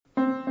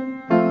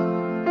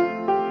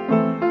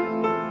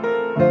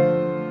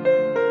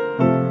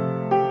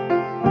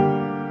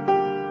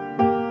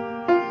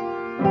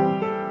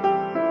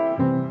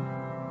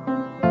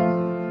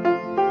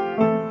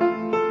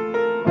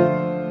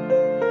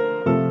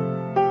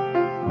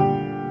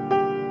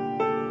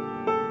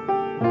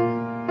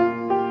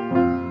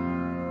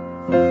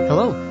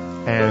Hello,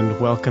 and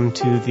welcome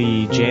to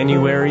the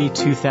January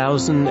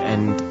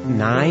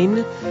 2009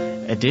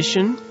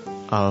 edition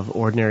of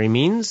Ordinary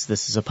Means.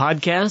 This is a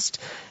podcast,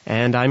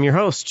 and I'm your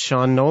host,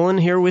 Sean Nolan,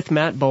 here with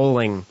Matt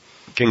Bowling.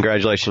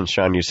 Congratulations,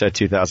 Sean. You said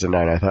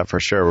 2009. I thought for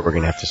sure we were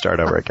going to have to start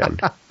over again.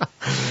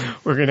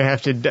 We're going to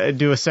have to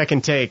do a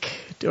second take,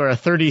 or a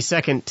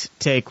 30-second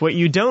take. What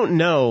you don't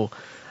know,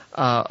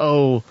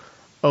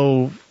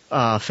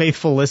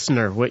 faithful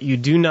listener, what you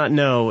do not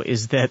know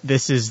is that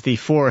this is the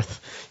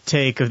fourth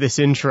take of this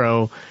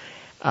intro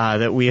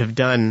that we have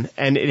done.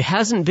 And it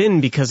hasn't been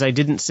because I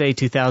didn't say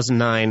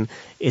 2009.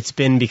 It's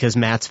been because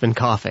Matt's been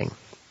coughing.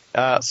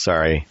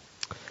 Sorry.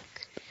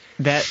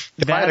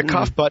 If I had a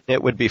cough button,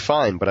 it would be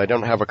fine, but I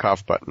don't have a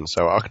cough button.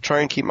 So I'll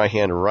try and keep my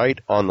hand right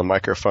on the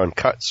microphone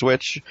cut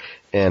switch.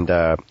 And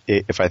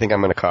if I think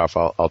I'm going to cough,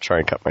 I'll try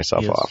and cut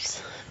myself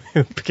off.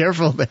 Be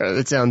careful there.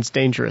 That sounds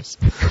dangerous.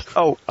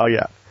 Oh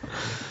yeah.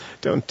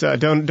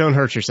 Don't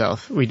hurt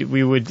yourself.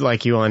 We would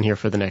like you on here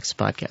for the next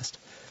podcast.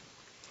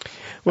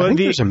 Well, I think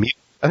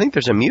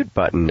there's a mute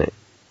button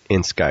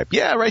in Skype.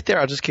 Yeah, right there.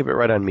 I'll just keep it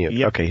right on mute.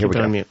 Yep, okay, here we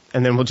go. On mute.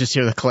 And then we'll just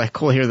hear the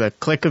click. We'll hear the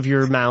click of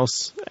your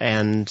mouse,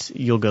 and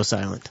you'll go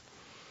silent.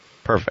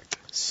 Perfect.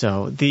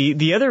 So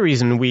the other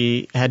reason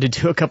we had to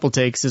do a couple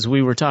takes is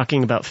we were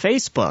talking about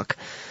Facebook.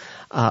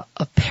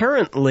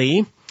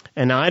 Apparently,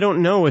 and I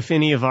don't know if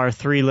any of our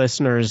three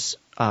listeners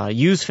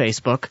use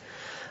Facebook,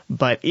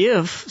 but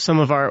if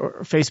some of our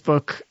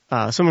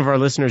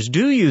listeners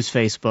do use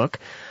Facebook,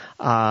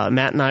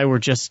 Matt and I were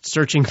just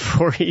searching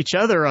for each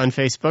other on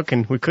Facebook,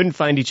 and we couldn't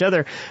find each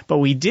other. But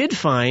we did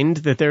find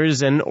that there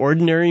is an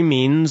Ordinary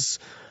Means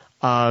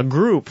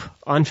group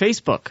on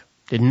Facebook.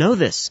 Didn't know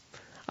this.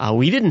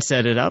 We didn't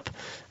set it up.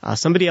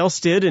 Somebody else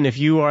did, and if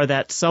you are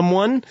that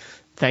someone,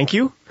 thank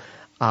you.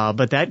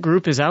 But that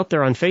group is out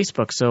there on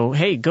Facebook, so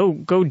hey,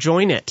 go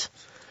join it.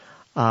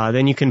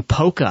 Then you can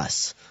poke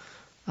us.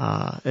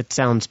 It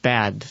sounds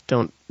bad.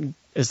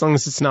 As long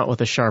as it's not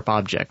with a sharp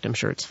object, I'm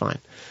sure it's fine.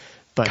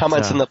 But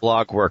comments in the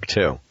blog work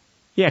too.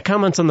 Yeah,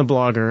 comments on the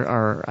blog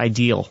are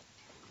ideal.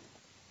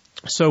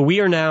 So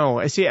we are now,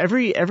 I see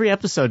every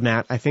episode,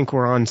 Matt, I think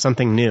we're on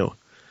something new.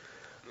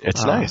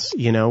 It's nice.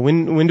 You know,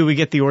 when do we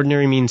get the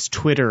Ordinary Means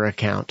Twitter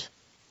account?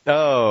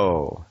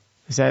 Oh.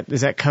 Is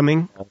that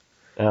coming?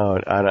 No,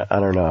 I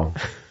don't know.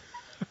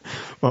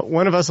 Well,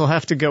 one of us will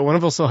have to get one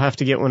of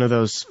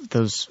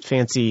those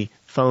fancy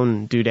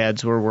phone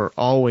doodads where we're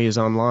always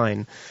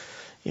online.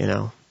 You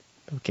know,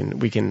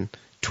 we can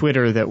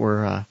Twitter that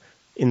we're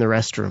in the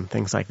restroom,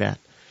 things like that.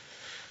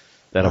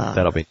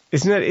 That'll be.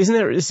 Isn't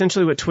that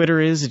essentially what Twitter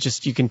is? It's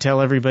just you can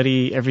tell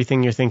everybody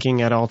everything you're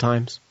thinking at all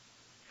times.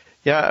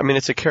 Yeah, I mean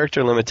it's a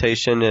character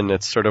limitation, and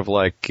it's sort of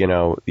like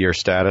your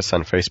status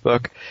on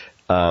Facebook.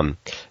 But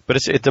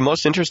it's the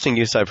most interesting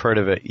use I've heard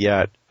of it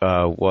yet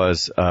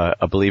was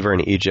a believer in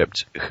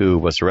Egypt who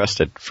was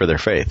arrested for their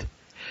faith,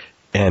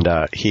 and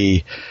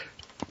he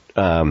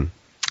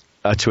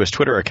to his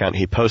Twitter account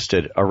he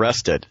posted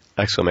 "arrested!" !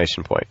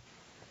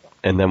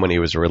 And then when he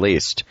was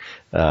released,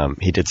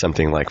 he did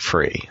something like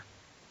 "free,"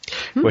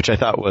 which I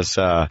thought was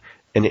an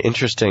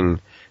interesting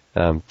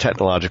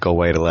technological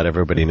way to let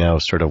everybody know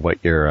sort of what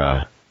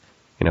you're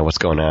what's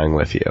going on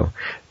with you.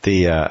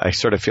 I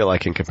sort of feel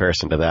like in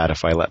comparison to that,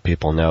 if I let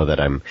people know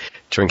that I'm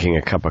drinking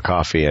a cup of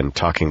coffee and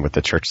talking with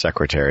the church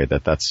secretary,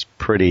 that's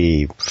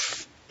pretty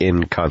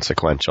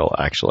inconsequential,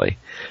 actually,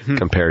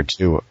 compared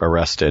to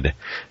arrested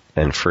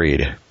and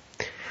freed.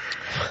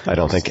 I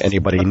don't think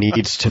anybody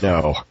needs to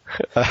know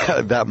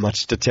that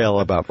much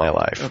detail about my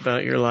life.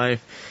 About your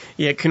life.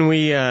 Yeah, can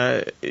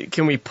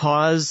we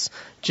pause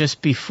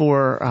just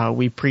before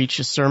we preach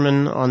a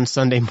sermon on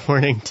Sunday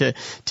morning to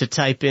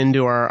type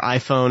into our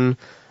iPhone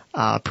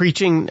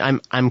preaching?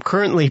 I'm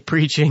currently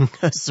preaching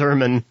a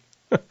sermon.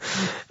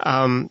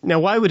 Now,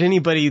 why would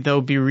anybody though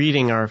be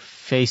reading our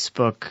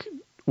Facebook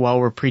while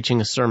we're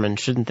preaching a sermon?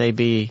 Shouldn't they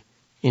be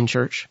in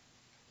church?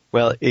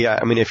 Well, yeah,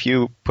 I mean, if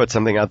you put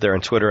something out there on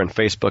Twitter and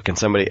Facebook and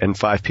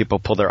 5 people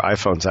pull their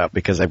iPhones out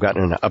because they've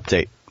gotten an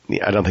update,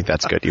 I don't think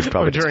that's good. You've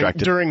probably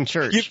distracted during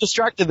church. You've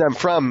distracted them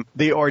from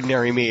the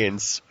Ordinary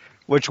Means,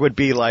 which would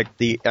be like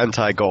the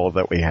anti-goal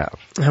that we have.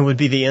 That would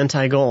be the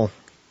anti-goal.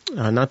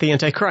 Not the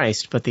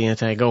anti-Christ, but the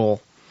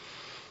anti-goal.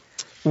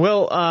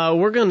 Well,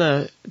 we're going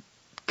to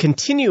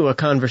continue a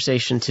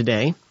conversation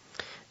today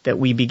that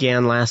we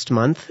began last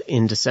month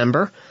in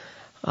December.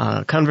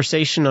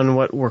 Conversation on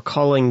what we're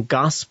calling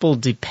gospel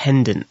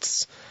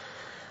dependence.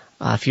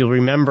 If you'll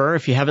remember,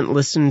 if you haven't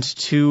listened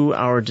to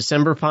our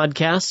December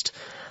podcast,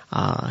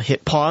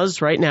 hit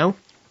pause right now.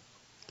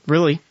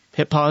 Really,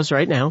 hit pause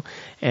right now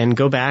and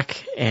go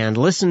back and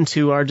listen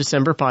to our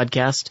December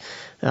podcast.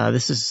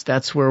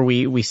 That's where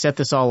we set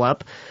this all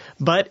up.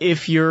 But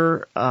if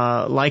you're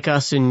like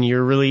us and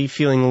you're really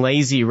feeling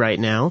lazy right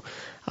now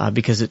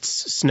because it's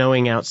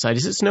snowing outside.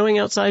 Is it snowing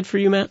outside for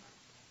you, Matt?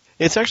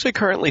 It's actually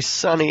currently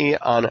sunny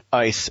on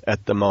ice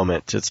at the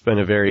moment. It's been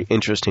a very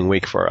interesting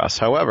week for us.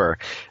 However,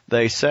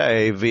 they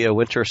say via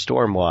Winter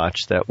Storm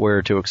Watch that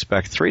we're to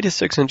expect 3 to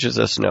 6 inches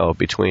of snow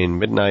between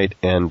midnight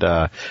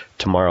and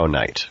tomorrow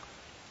night.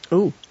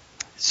 Ooh.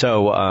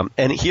 So,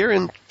 and here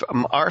in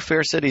our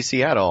fair city,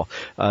 Seattle,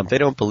 they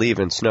don't believe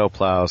in snow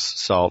plows,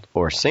 salt,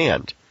 or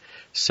sand.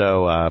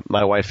 So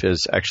my wife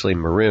is actually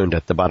marooned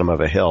at the bottom of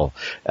a hill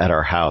at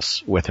our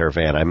house with her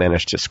van. I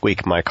managed to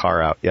squeak my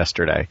car out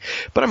yesterday.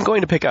 But I'm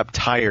going to pick up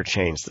tire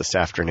chains this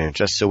afternoon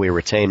just so we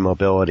retain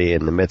mobility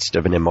in the midst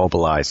of an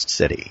immobilized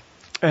city.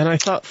 And I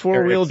thought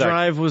four-wheel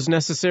drive was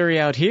necessary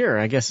out here.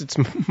 I guess it's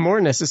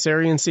more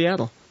necessary in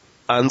Seattle.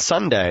 On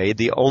Sunday,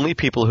 the only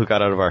people who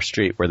got out of our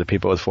street were the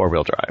people with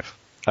four-wheel drive.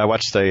 I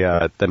watched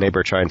the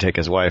neighbor try and take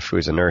his wife,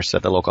 who's a nurse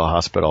at the local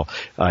hospital,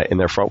 in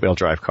their front-wheel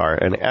drive car.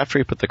 And after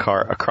he put the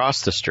car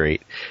across the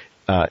street,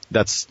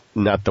 that's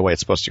not the way it's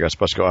supposed to go. It's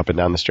supposed to go up and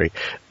down the street.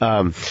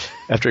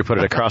 After he put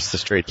it across the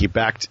street, he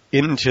backed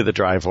into the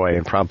driveway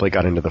and promptly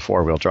got into the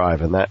four-wheel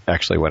drive, and that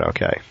actually went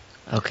okay.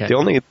 Okay.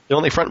 The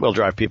only front-wheel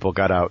drive people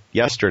got out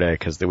yesterday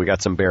because we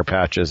got some bare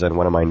patches, and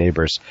one of my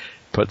neighbors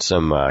put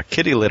some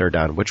kitty litter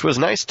down, which was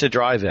nice to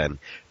drive in,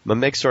 but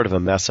makes sort of a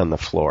mess on the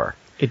floor.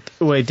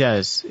 It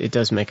does. It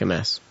does make a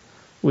mess.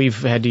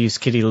 We've had to use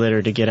kitty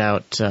litter to get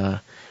out.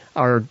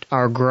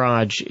 Our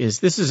garage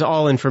this is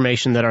all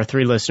information that our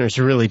three listeners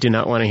really do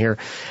not want to hear,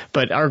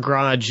 but our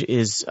garage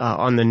is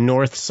on the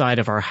north side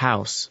of our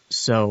house,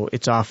 so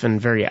it's often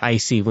very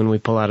icy when we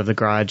pull out of the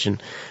garage,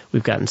 and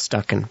we've gotten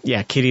stuck. And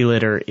yeah, kitty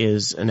litter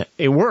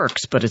it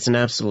works, but it's an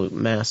absolute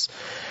mess.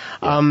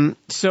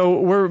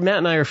 So Matt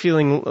and I are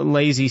feeling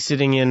lazy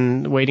sitting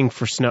in waiting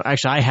for snow.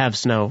 Actually, I have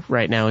snow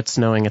right now. It's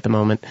snowing at the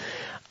moment.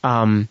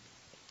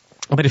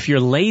 But if you're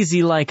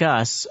lazy like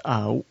us,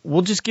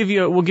 we'll give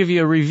you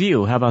a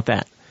review. How about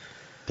that?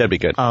 That'd be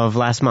good. Of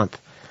last month.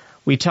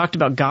 We talked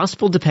about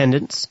gospel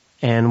dependence,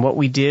 and what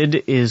we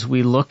did is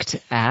we looked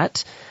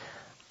at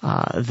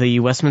the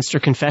Westminster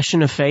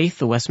Confession of Faith,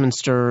 the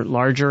Westminster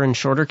Larger and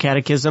Shorter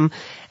Catechism,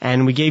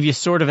 and we gave you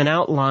sort of an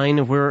outline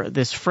of where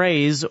this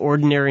phrase,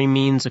 ordinary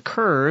means,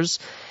 occurs.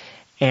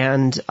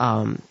 And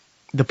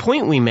the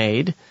point we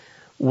made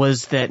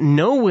was that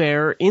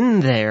nowhere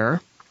in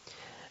there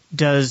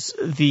did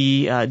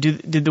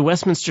the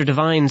Westminster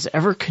Divines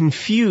ever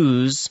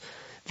confuse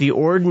the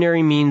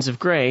ordinary means of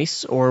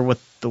grace, or what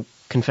the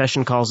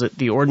confession calls it,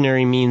 the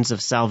ordinary means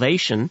of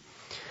salvation,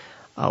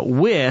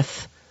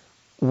 with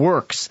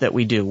works that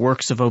we do,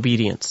 works of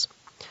obedience.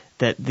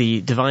 That the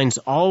Divines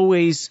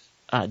always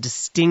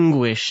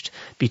distinguished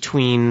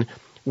between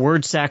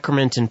word,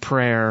 sacrament, and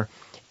prayer,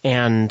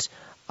 and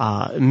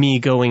me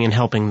going and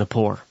helping the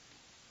poor.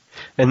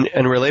 And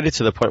related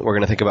to the point we're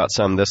going to think about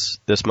some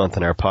this month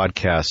in our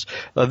podcast,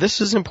 this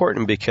is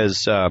important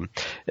because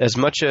as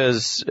much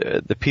as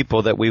the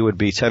people that we would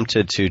be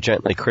tempted to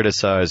gently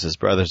criticize as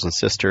brothers and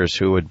sisters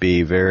who would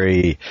be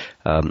very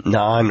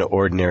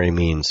non-ordinary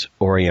means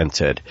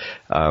oriented,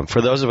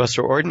 for those of us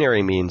who are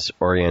ordinary means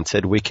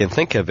oriented, we can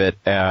think of it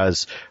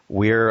as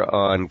we're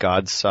on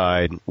God's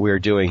side, we're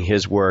doing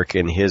His work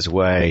in His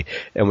way,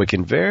 and we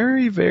can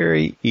very,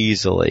 very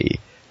easily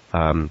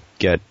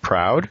get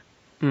proud.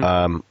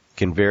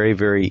 Can very,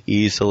 very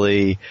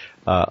easily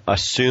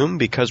assume,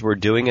 because we're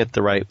doing it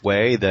the right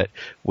way, that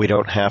we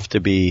don't have to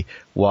be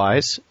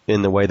wise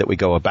in the way that we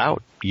go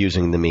about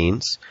using the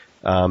means.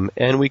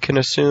 And we can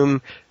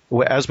assume,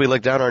 as we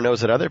look down our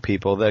nose at other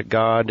people, that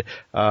God,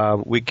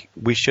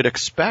 we should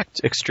expect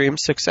extreme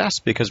success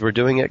because we're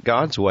doing it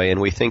God's way.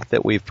 And we think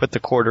that we've put the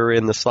quarter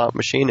in the slot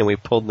machine and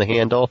we've pulled the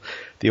handle,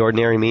 the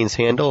ordinary means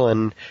handle,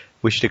 and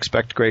we should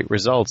expect great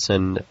results.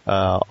 And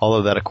all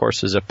of that, of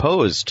course, is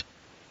opposed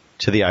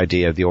to the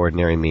idea of the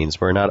ordinary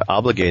means. We're not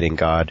obligating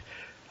God.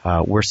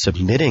 We're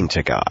submitting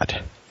to God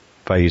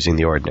by using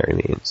the ordinary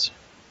means.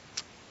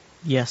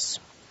 Yes.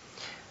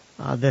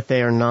 That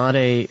they're not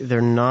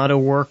a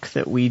work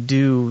that we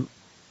do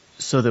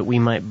so that we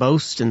might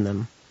boast in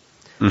them.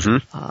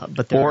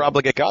 Mm-hmm. Or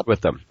obligate God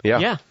with them.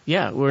 Yeah.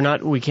 Yeah. We're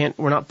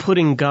not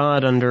putting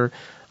God under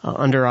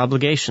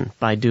obligation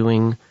by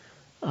doing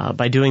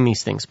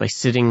these things, by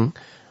sitting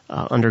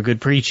under good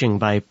preaching,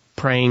 by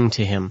praying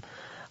to Him.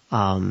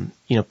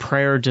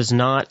 Prayer does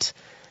not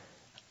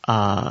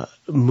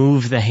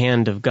move the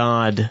hand of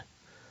God.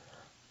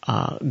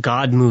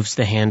 God moves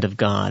the hand of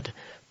God.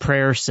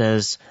 Prayer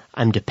says,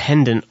 I'm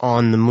dependent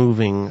on the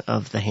moving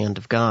of the hand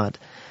of God.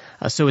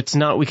 So it's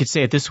not, we could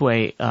say it this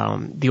way,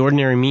 the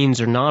ordinary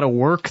means are not a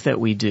work that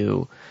we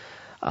do,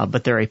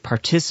 but they're a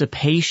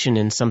participation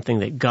in something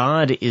that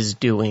God is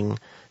doing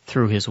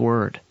through His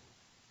Word.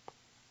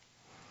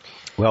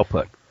 Well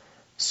put.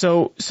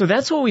 So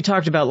that's what we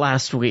talked about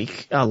last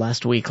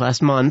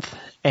month,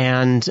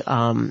 and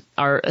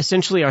our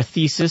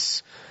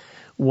thesis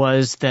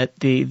was that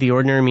the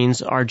ordinary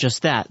means are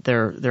just that.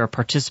 They're a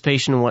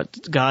participation in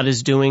what God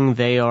is doing.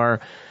 They are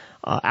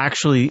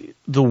actually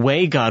the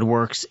way God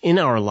works in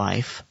our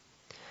life,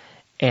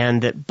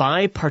 and that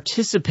by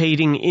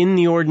participating in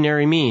the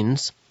ordinary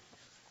means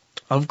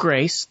of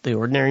grace, the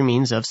ordinary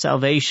means of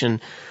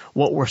salvation,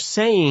 what we're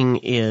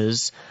saying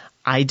is,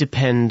 I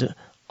depend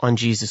on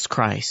Jesus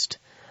Christ.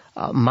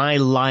 My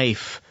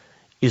life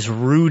is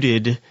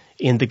rooted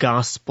in the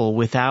gospel.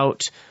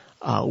 Without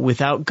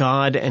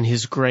God and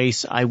His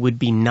grace, I would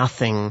be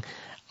nothing.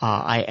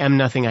 I am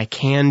nothing, I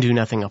can do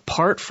nothing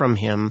apart from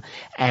him,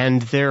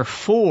 and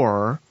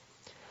therefore,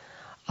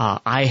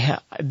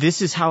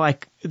 this is how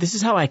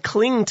I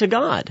cling to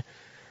God.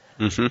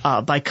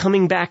 By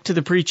coming back to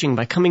the preaching,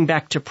 by coming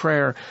back to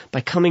prayer,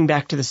 by coming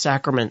back to the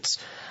sacraments,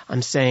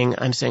 I'm saying,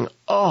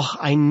 oh,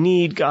 I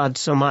need God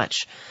so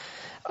much.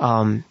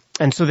 And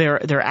so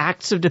they're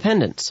acts of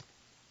dependence.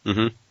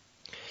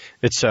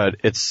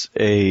 It's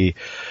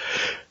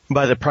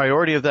by the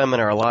priority of them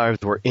in our lives,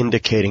 we're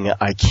indicating,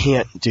 I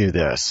can't do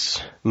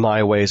this.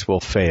 My ways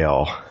will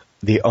fail.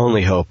 The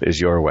only hope is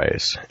your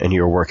ways, and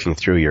you're working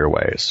through your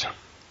ways.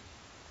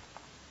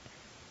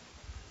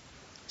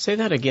 Say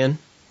that again.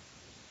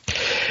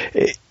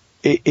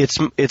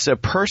 It's a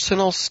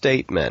personal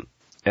statement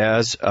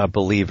as a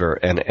believer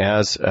and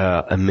as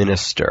a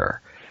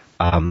minister.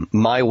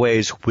 My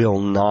ways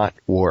will not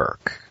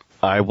work.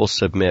 I will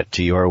submit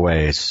to your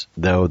ways,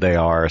 though they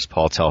are, as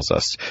Paul tells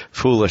us,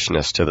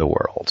 foolishness to the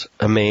world.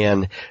 A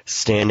man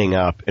standing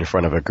up in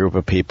front of a group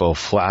of people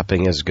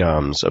flapping his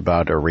gums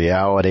about a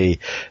reality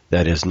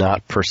that is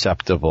not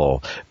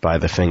perceptible by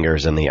the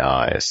fingers and the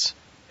eyes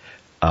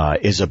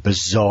is a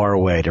bizarre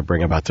way to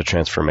bring about the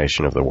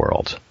transformation of the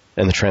world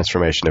and the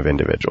transformation of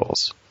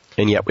individuals.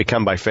 And yet we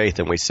come by faith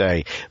and we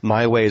say,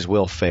 my ways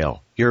will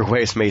fail. Your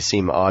ways may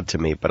seem odd to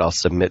me, but I'll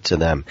submit to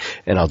them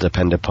and I'll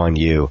depend upon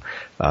you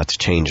to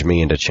change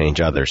me and to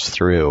change others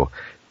through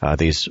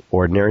these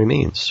ordinary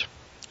means.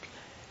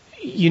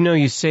 You know,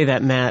 you say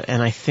that, Matt,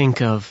 and I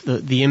think of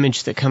the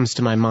image that comes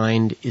to my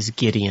mind is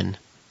Gideon.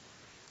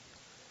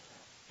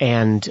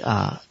 And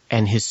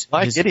his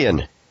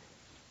Gideon?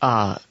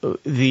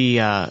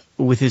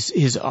 With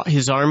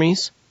his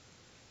armies.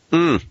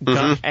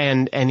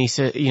 And he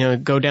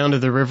said, go down to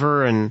the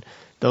river, and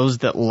those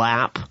that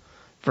lap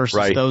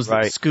versus those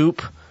that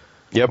scoop.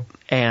 Yep.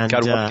 And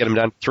God wanted to get him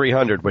down to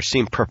 300, which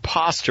seemed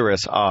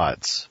preposterous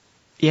odds.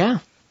 Yeah.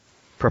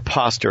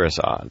 Preposterous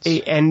odds.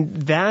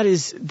 And that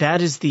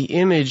is the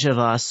image of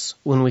us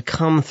when we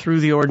come through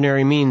the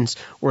ordinary means.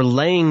 We're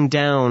laying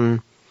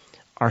down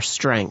our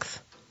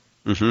strength.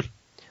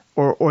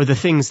 Or the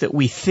things that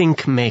we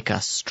think make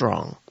us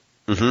strong.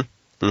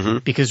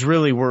 Because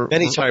really we're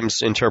many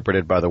times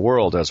interpreted by the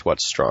world as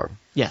what's strong.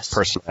 Yes.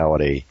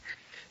 Personality.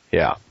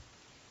 Yeah.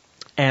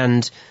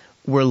 And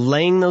we're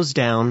laying those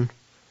down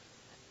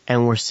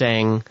and we're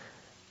saying,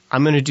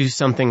 I'm going to do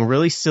something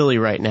really silly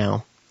right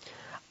now.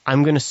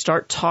 I'm going to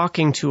start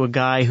talking to a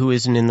guy who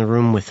isn't in the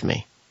room with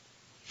me.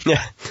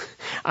 Yeah.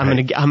 I'm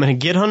going to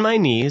get on my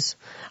knees.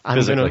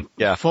 I'm going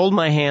to fold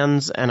my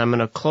hands and I'm going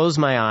to close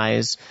my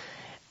eyes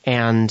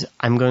and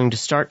I'm going to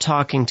start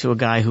talking to a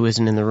guy who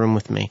isn't in the room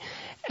with me.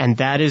 And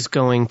that is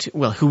going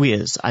to, who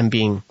is? I'm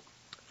being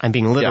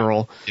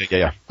literal.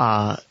 Yeah.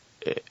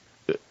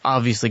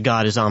 Obviously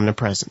God is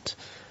omnipresent.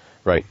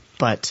 Right.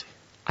 But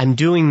I'm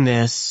doing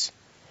this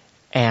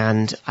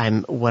and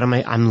I'm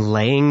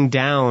laying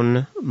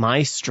down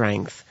my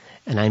strength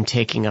and I'm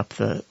taking up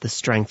the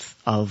strength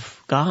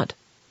of God.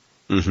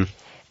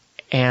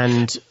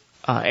 And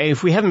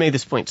if we haven't made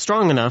this point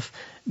strong enough,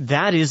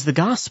 that is the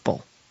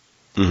gospel.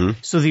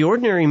 So the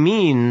ordinary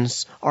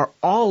means are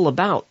all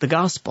about the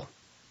gospel.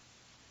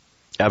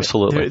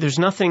 Absolutely. There's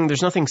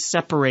nothing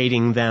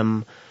separating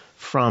them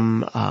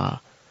from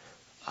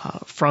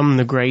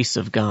the grace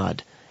of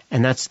God,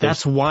 and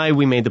that's why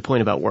we made the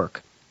point about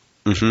work.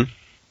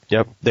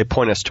 Yep. They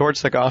point us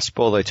towards the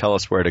gospel. They tell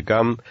us where to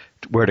go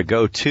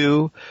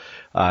to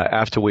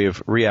after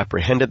we've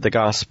reapprehended the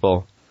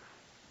gospel.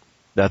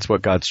 That's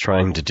what God's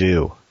trying to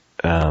do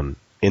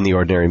in the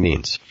ordinary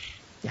means.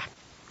 Yeah.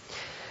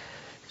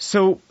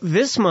 So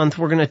this month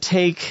we're going to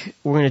take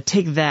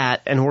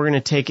that and we're going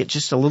to take it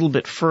just a little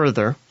bit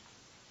further.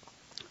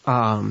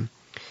 And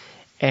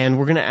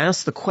we're going to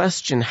ask the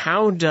question,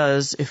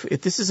 if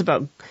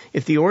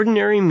the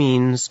ordinary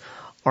means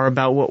are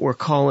about what we're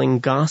calling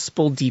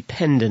gospel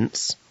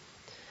dependence,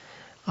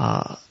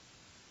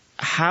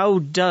 how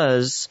do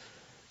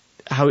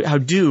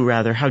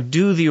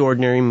the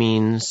ordinary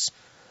means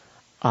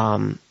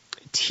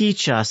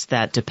teach us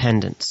that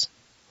dependence?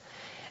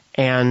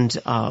 And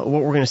what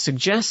we're going to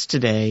suggest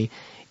today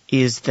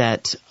is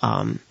that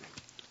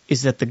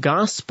the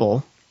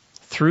gospel,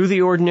 through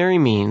the ordinary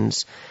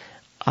means,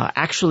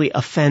 actually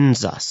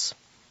offends us.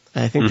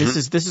 I think this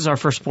is our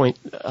first point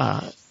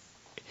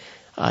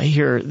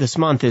here this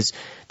month, is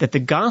that the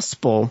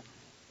gospel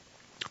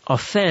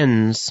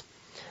offends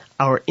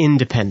our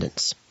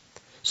independence.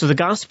 So the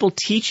gospel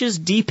teaches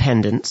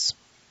dependence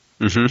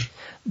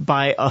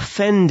by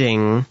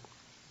offending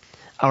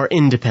our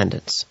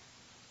independence.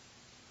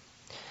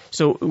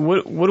 So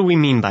what do we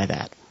mean by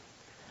that?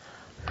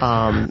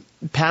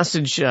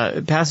 Passage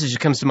that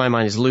comes to my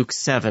mind is Luke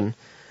 7,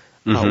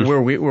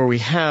 where we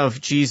have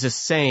Jesus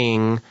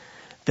saying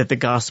that the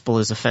gospel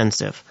is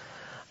offensive.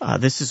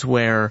 This is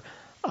where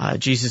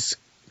Jesus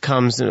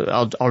comes.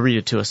 I'll read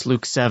it to us.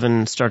 Luke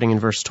 7, starting in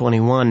verse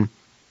 21.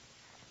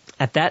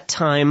 At that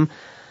time,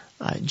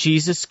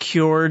 Jesus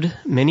cured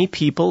many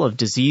people of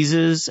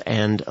diseases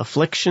and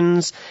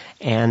afflictions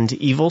and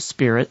evil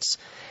spirits.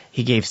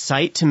 He gave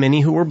sight to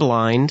many who were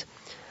blind.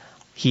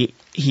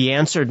 He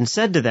answered and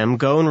said to them,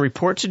 "Go and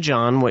report to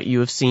John what you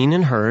have seen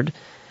and heard,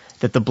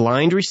 that the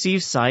blind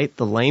receive sight,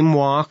 the lame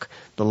walk,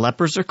 the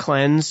lepers are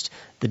cleansed,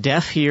 the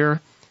deaf hear,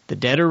 the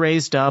dead are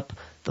raised up,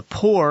 the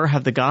poor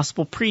have the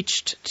gospel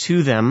preached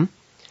to them."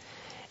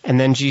 And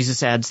then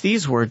Jesus adds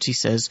these words. He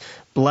says,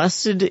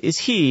 "Blessed is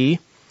he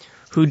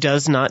who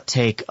does not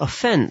take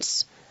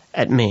offense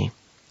at me."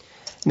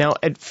 Now,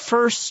 at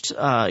first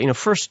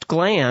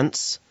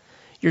glance,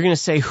 you're going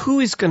to say, who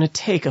is going to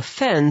take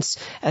offense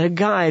at a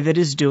guy that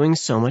is doing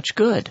so much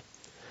good?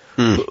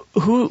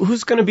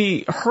 Who's going to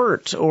be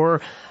hurt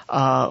or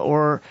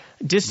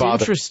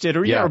disinterested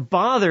or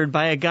bothered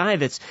by a guy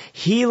that's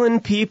healing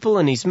people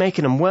and he's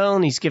making them well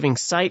and he's giving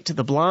sight to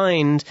the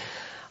blind?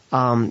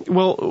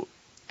 Well,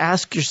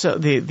 ask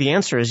yourself. The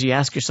answer is you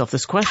ask yourself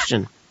this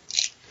question: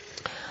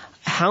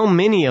 how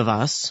many of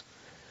us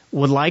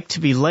would like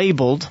to be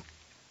labeled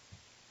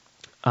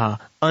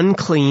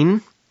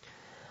unclean,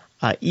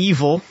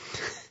 evil,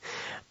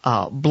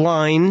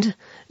 blind,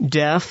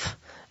 deaf,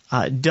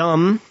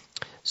 dumb,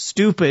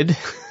 stupid,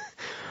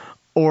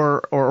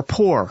 or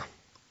poor?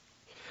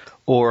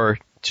 Or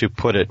to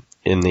put it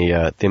in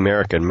the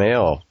American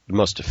male, the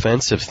most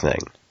offensive thing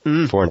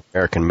for an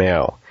American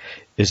male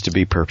is to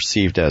be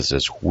perceived as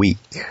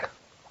weak.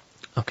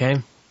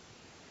 Okay.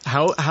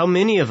 How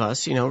many of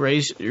us,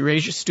 raise your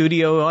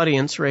studio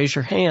audience, raise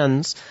your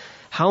hands.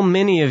 How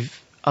many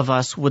of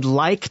us would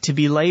like to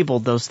be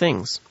labeled those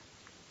things?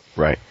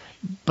 Right.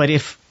 But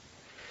if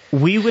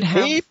we would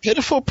have... Me,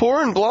 pitiful,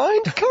 poor, and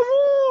blind? Come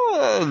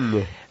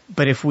on!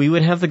 But if we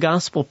would have the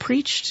gospel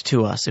preached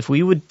to us, if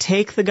we would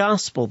take the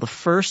gospel, the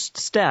first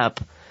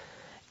step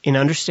in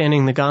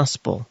understanding the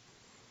gospel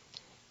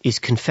is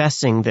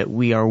confessing that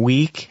we are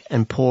weak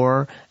and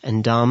poor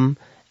and dumb.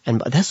 And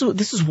this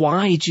is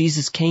why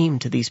Jesus came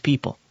to these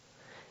people.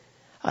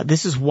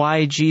 This is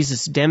why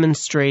Jesus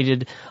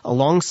demonstrated,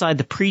 alongside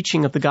the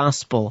preaching of the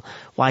gospel,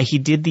 why he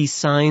did these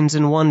signs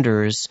and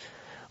wonders,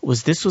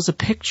 this was a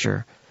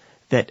picture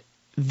that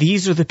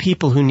these are the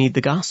people who need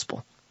the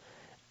gospel.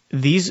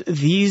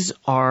 These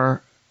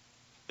are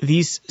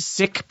these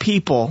sick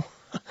people,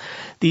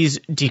 these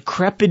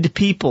decrepit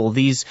people,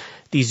 these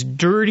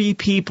dirty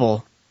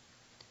people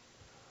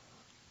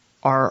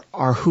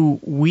are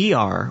who we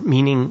are,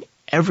 meaning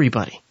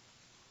everybody.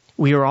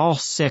 We are all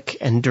sick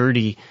and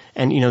dirty,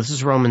 and this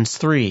is Romans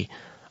 3.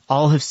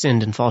 All have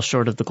sinned and fall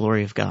short of the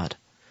glory of God.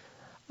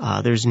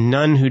 There's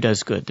none who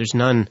does good. There's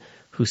none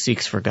who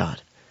seeks for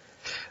God.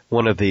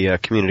 One of the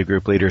community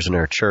group leaders in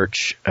our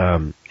church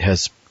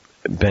has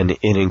been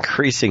in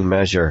increasing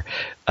measure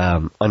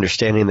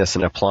understanding this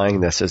and applying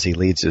this as he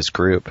leads his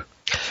group.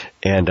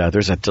 And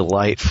there's a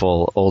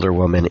delightful older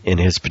woman in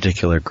his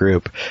particular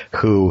group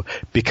who,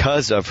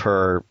 because of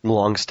her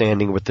long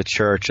standing with the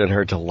church and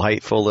her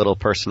delightful little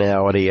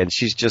personality, and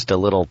she's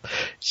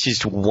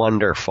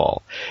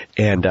wonderful.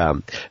 And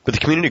but the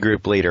community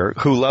group leader,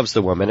 who loves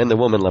the woman, and the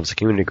woman loves the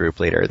community group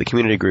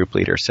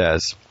leader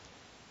says,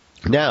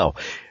 Now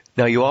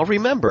you all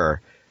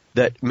remember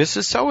that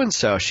Mrs.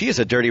 So-and-so, she is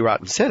a dirty,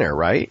 rotten sinner,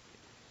 right?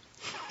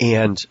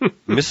 And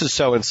Mrs.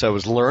 So-and-so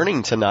is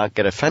learning to not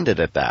get offended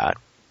at that.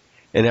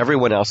 And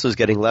everyone else is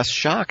getting less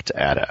shocked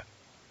at it.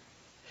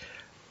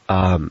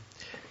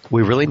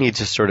 We really need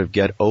to sort of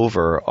get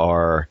over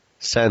our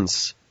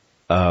sense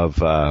of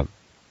the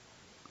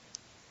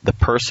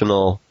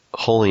personal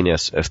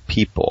holiness of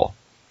people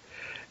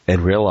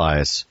and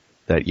realize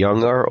that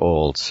young or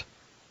old,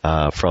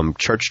 from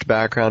churched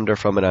background or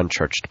from an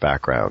unchurched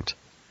background,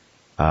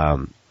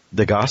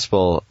 the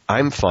gospel,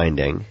 I'm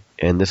finding,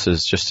 and this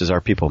is just as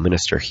our people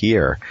minister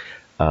here,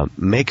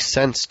 makes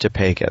sense to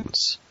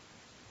pagans.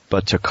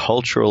 But to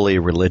culturally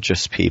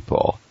religious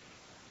people,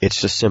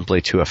 it's just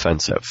simply too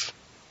offensive.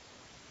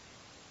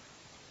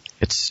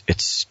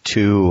 It's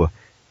too,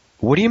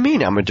 what do you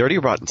mean? I'm a dirty,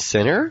 rotten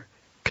sinner?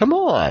 Come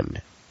on.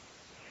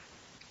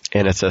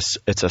 And it's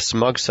a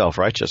smug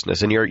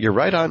self-righteousness. And you're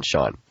right on,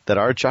 Sean, that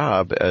our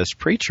job as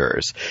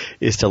preachers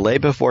is to lay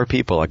before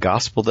people a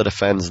gospel that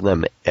offends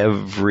them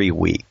every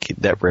week,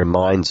 that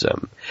reminds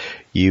them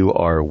you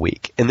are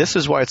weak. And this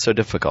is why it's so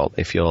difficult,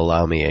 if you'll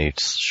allow me a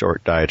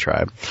short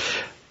diatribe.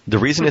 The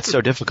reason it's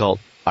so difficult,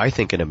 I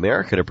think, in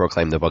America to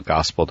proclaim the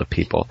gospel to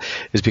people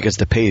is because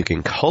the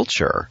pagan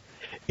culture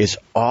is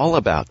all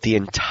about the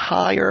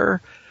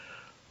entire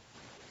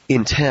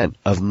intent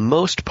of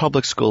most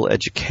public school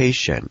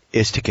education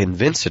is to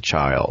convince a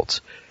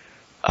child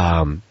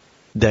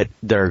that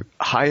their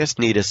highest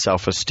need is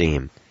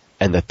self-esteem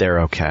and that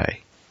they're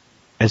okay.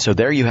 And so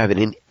there you have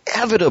an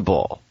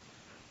inevitable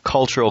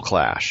cultural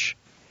clash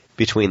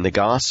between the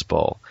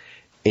gospel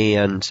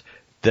and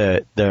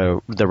the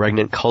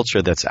regnant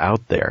culture that's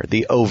out there,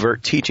 the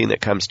overt teaching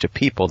that comes to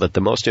people that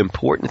the most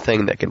important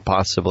thing that can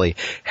possibly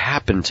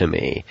happen to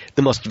me,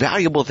 the most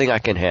valuable thing I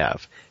can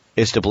have,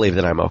 is to believe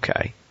that I'm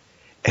okay.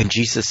 And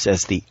Jesus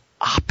says the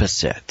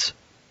opposite.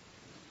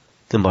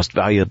 The most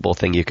valuable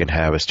thing you can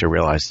have is to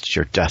realize that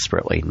you're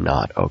desperately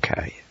not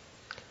okay.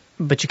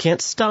 But you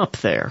can't stop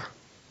there.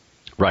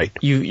 Right.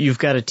 You've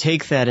got to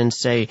take that and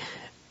say,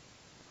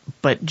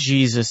 but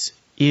Jesus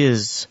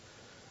is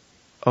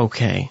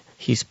okay.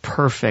 He's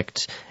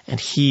perfect, and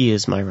He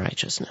is my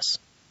righteousness.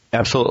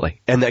 Absolutely.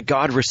 And that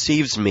God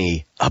receives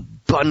me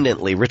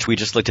abundantly. Rich, we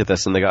just looked at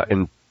this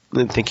in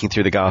Thinking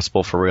Through the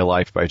Gospel for Real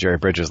Life by Jerry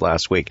Bridges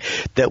last week,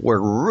 that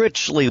we're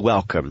richly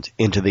welcomed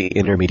into the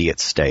intermediate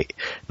state,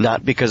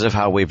 not because of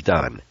how we've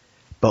done,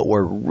 but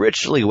we're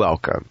richly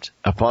welcomed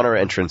upon our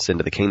entrance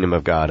into the kingdom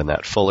of God in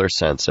that fuller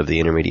sense of the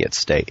intermediate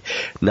state,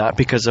 not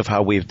because of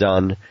how we've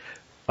done,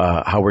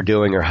 how we're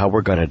doing, or how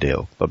we're going to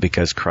do, but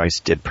because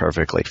Christ did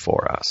perfectly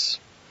for us.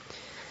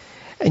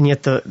 And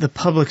yet the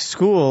public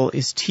school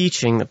is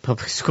teaching, the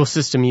public school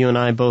system you and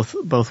I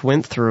both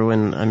went through,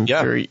 and I'm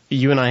sure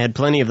you and I had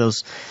plenty of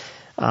those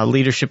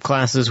leadership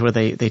classes where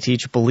they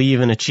teach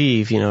believe and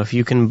achieve. You know, if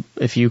you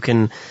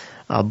can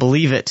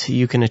believe it,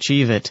 you can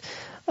achieve it.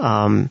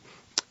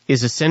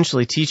 Is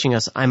essentially teaching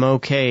us I'm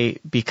okay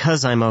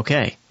because I'm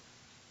okay.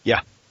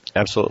 Yeah,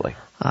 absolutely.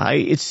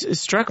 It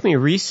struck me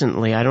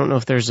recently, I don't know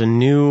if there's a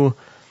new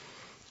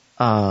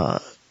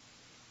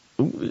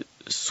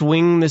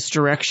swing this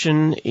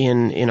direction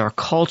in our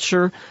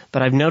culture,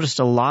 but I've noticed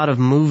a lot of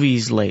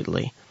movies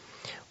lately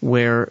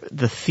where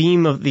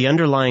the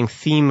underlying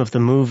theme of the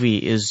movie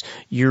is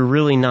you're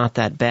really not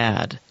that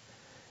bad.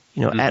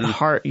 You know, at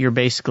heart, you're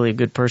basically a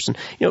good person.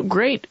 You know,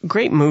 great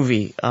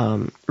movie.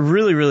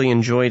 Really, really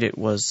enjoyed it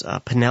was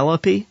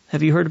Penelope.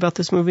 Have you heard about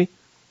this movie?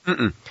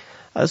 Mm-mm.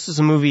 This is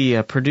a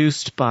movie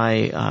produced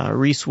by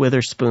Reese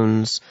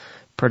Witherspoon's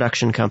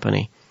production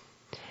company,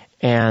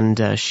 and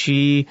it's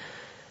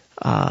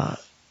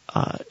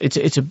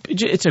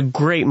a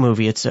great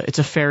movie. It's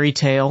a fairy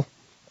tale.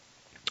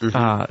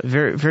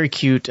 Very very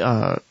cute.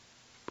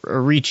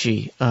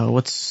 Ricci.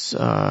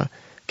 Can't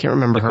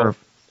remember Nicole. her.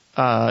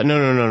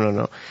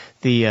 No.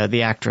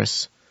 The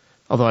actress.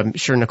 Although I'm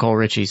sure Nicole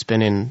Richie's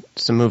been in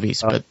some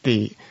movies, but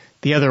the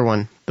other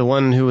one, the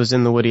one who was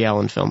in the Woody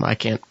Allen film, I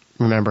can't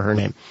remember her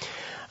name.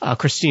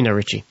 Christina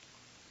Ricci.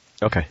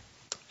 Okay.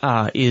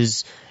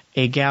 Is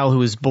a gal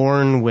who is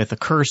born with a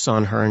curse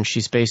on her, and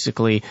she's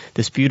basically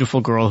this beautiful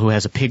girl who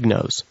has a pig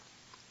nose.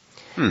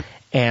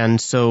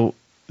 And so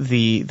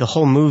the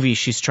whole movie,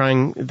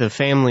 the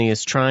family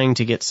is trying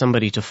to get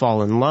somebody to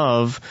fall in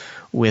love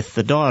with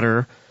the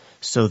daughter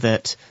so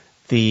that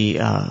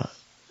the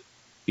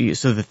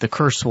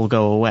curse will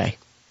go away.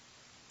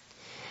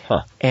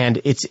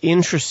 And it's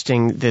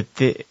interesting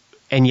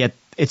and yet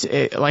it's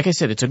like I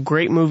said, it's a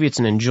great movie. It's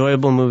an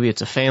enjoyable movie.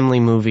 It's a family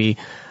movie.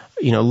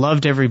 You know,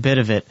 loved every bit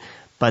of it.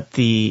 But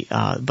the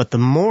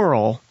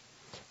moral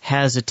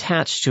has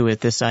attached to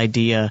it this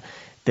idea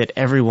that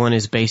everyone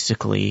is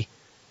basically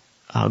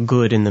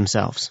good in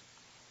themselves.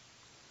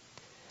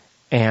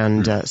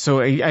 And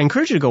so I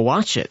encourage you to go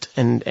watch it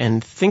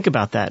and think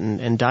about that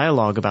and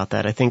dialogue about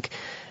that. I think,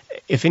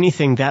 if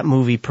anything, that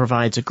movie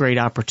provides a great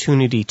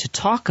opportunity to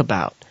talk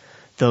about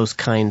those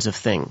kinds of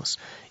things.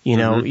 You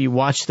know, you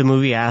watch the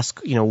movie, ask,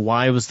 you know,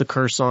 why was the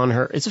curse on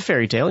her? It's a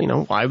fairy tale, you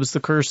know, why was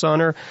the curse on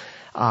her?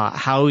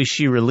 How is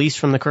she released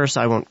from the curse?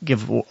 I won't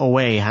give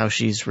away how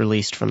she's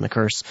released from the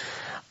curse.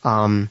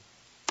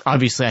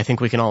 Obviously, I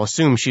think we can all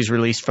assume she's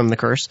released from the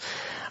curse.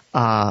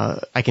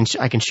 I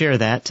can share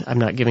that. I'm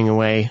not giving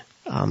away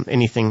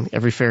anything.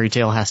 Every fairy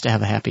tale has to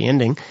have a happy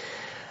ending.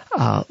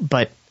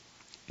 But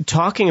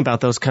talking about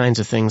those kinds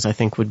of things, I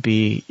think, would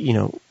be, you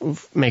know,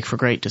 make for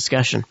great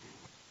discussion.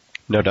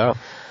 No doubt.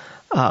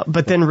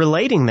 But then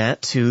relating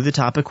that to the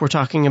topic we're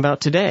talking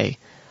about today,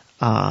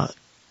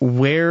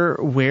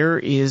 where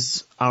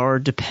is our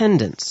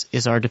dependence?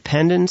 Is our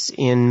dependence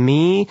in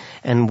me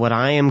and what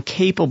I am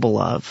capable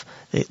of,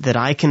 that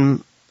I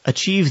can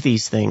achieve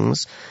these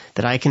things,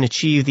 that I can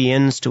achieve the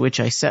ends to which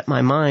I set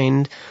my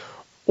mind,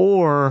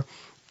 or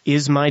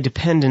is my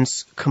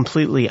dependence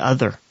completely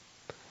other?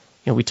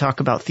 You know, we talk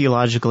about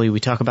theologically,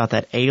 we talk about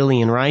that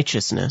alien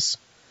righteousness,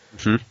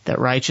 that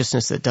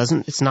righteousness that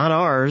it's not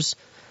ours,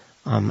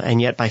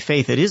 and yet by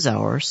faith it is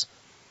ours.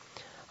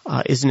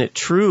 Isn't it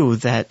true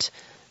that,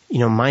 you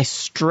know, my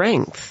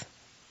strength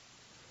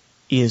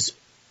is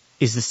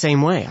the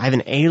same way? I have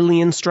an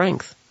alien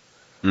strength.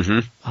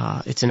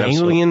 It's an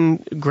alien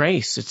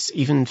grace. It's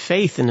even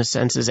faith, in a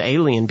sense, is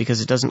alien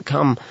because it doesn't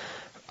come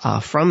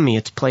from me.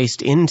 It's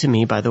placed into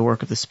me by the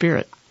work of the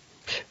Spirit.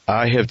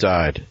 I have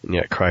died, and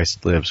yet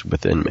Christ lives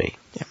within me.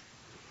 Yeah.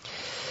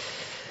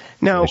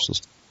 Now,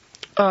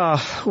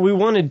 we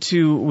want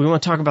to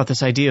talk about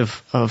this idea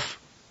of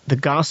the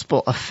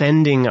gospel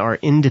offending our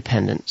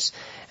independence.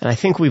 And I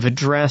think we've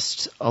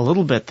addressed a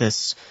little bit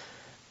the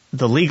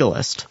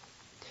legalist.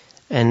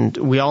 And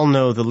we all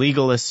know the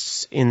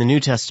legalists in the New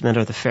Testament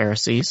are the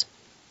Pharisees.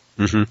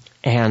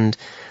 And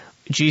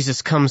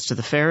Jesus comes to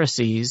the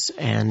Pharisees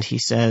and he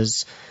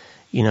says,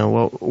 you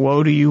know,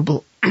 woe to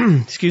you,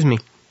 excuse me,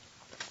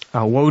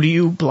 woe to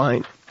you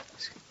blind,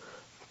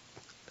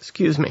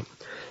 excuse me.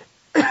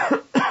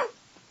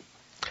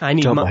 I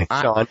need Don't mind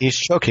Sean. He's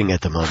choking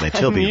at the moment.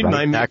 He'll be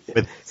right back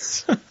with.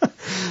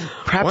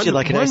 Perhaps you'd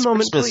like a nice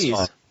moment, Christmas please.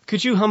 song.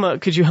 Could you hum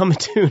a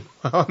tune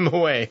while I'm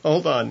away?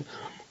 Hold on.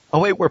 Oh,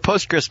 wait, we're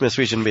post-Christmas.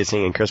 We shouldn't be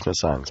singing Christmas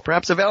songs.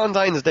 Perhaps a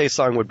Valentine's Day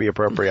song would be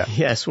appropriate.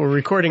 Yes, we're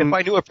recording. If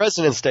I knew a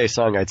President's Day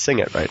song, I'd sing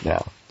it right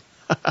now.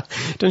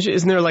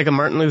 Isn't there like a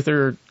Martin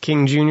Luther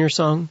King Jr.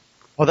 song?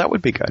 Oh, that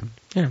would be good.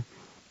 Yeah.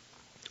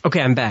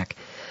 Okay, I'm back.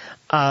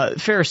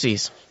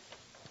 Pharisees.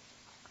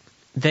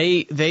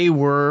 They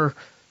were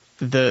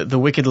the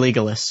wicked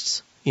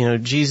legalists. You know,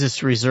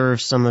 Jesus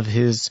reserves some of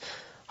his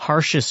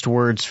harshest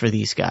words for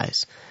these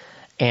guys.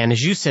 And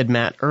as you said,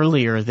 Matt,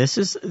 earlier, this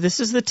is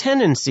the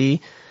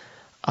tendency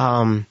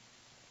among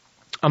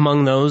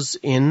those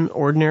in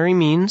ordinary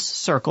means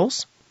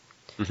circles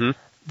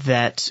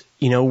that,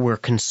 you know, we're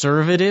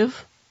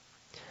conservative.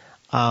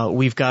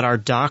 We've got our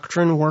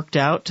doctrine worked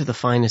out to the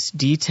finest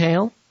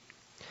detail.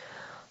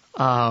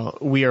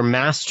 We are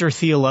master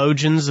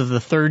theologians of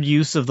the third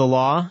use of the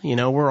law. You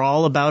know, we're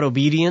all about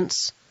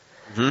obedience.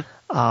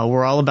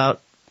 We're all about,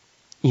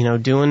 you know,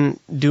 doing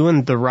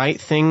the right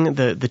thing.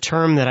 The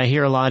term that I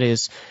hear a lot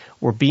is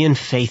we're being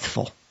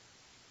faithful.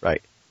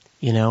 Right.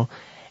 You know,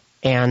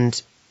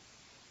 and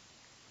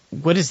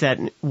what does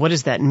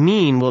that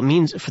mean? Well, it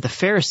means for the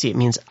Pharisee, it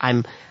means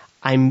I'm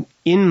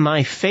in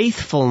my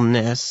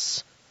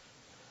faithfulness,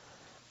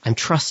 I'm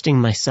trusting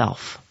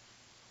myself.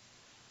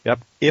 Yep.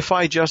 If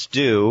I just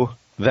do,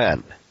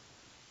 then.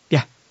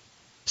 Yeah.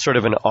 Sort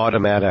of an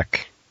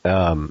automatic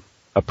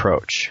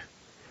approach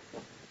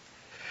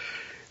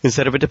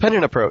instead of a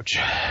dependent approach.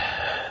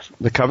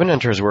 The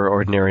Covenanters were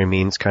ordinary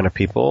means kind of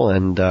people,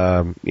 and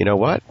you know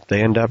what?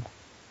 They end up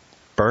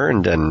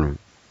burned and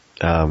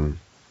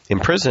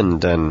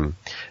imprisoned, and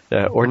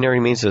ordinary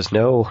means is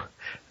no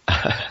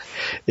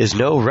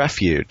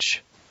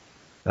refuge.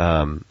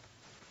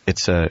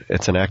 It's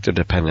an act of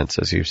dependence,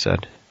 as you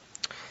said.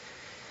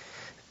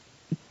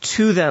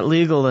 To that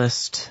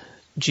legalist,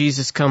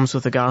 Jesus comes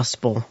with the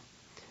gospel,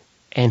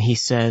 and he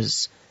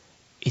says,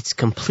 it's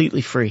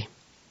completely free.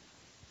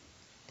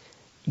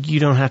 You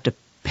don't have to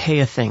pay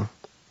a thing.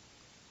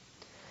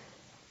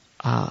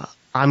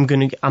 I'm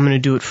gonna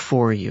do it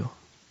for you.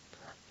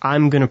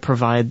 I'm gonna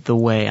provide the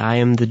way. I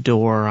am the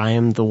door. I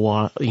am the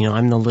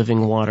I'm the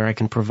living water. I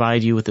can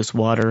provide you with this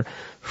water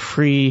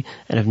free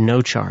and of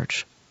no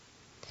charge.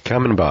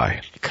 Come and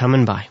buy.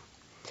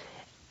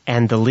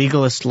 And the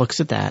legalist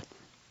looks at that.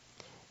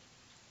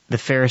 The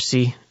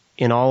Pharisee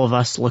in all of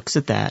us looks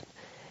at that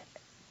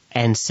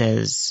and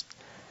says,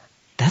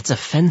 that's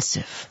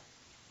offensive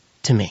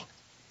to me.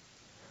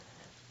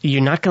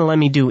 You're not going to let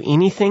me do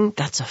anything?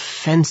 That's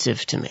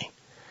offensive to me.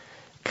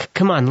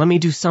 Come on, let me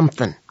do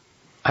something.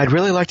 I'd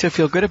really like to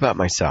feel good about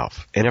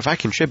myself. And if I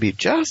contribute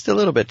just a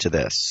little bit to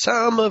this,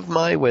 some of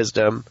my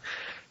wisdom,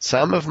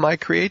 some of my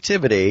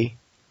creativity,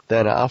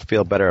 then I'll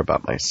feel better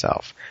about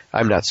myself.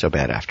 I'm not so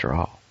bad after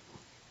all.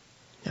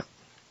 Yeah.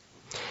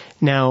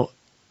 Now,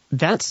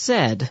 that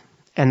said,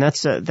 and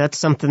that's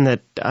something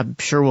that I'm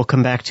sure we'll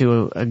come back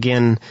to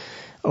again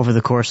over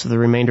the course of the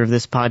remainder of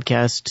this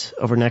podcast,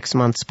 over next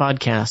month's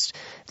podcast.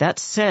 That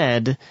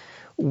said,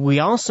 we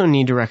also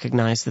need to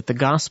recognize that the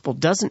gospel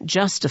doesn't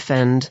just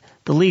offend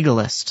the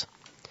legalist.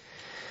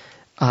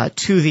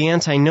 To the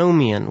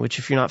antinomian, which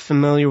if you're not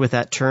familiar with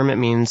that term, it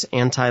means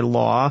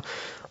anti-law,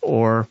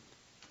 or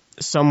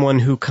someone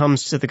who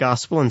comes to the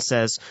gospel and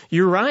says,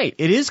 you're right,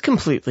 it is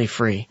completely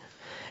free.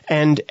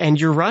 And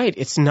you're right,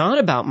 it's not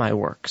about my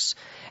works.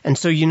 And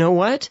so you know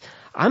what?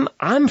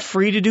 I'm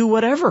free to do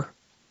whatever.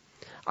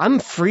 I'm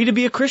free to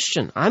be a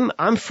Christian.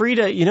 I'm free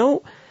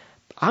to,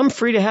 I'm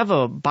free to have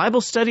a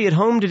Bible study at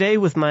home today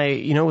with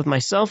with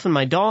myself and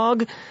my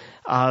dog,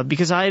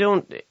 because I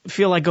don't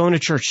feel like going to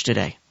church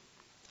today.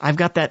 I've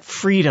got that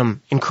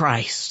freedom in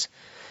Christ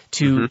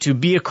to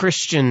be a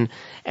Christian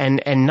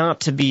and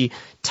not to be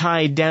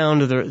tied down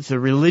to the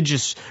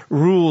religious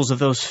rules of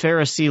those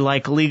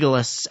Pharisee-like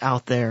legalists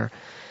out there.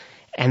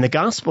 And the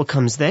gospel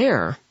comes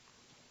there,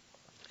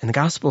 and the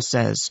gospel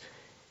says,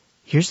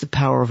 here's the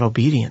power of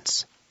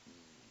obedience.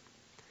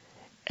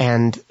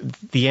 And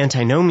the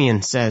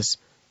antinomian says,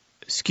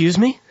 excuse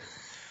me?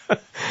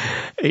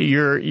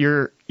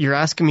 You're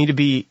asking me to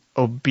be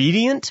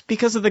obedient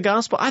because of the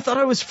gospel? I thought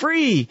I was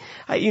free.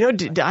 I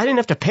didn't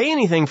have to pay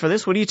anything for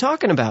this. What are you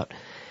talking about?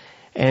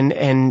 And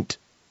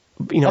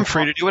I'm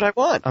free to do what I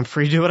want. I'm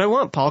free to do what I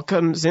want. Paul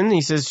comes in and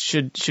he says,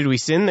 should we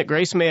sin that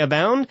grace may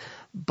abound?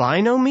 By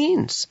no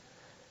means.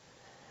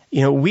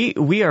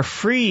 We are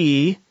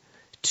free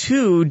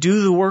to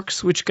do the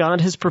works which God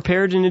has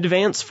prepared in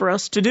advance for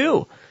us to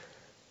do.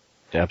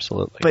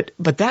 Absolutely.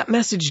 But that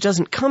message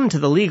doesn't come to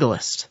the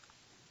legalist.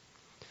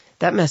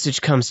 That message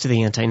comes to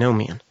the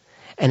antinomian,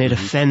 and it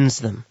offends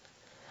them.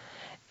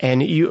 And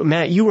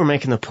Matt, you were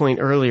making the point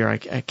earlier, I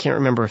can't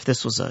remember if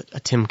this was a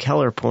Tim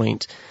Keller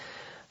point,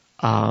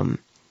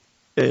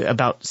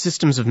 about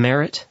systems of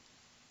merit.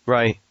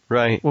 Right.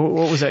 What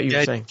was that you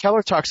were saying?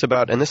 Keller talks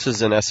about, and this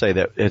is an essay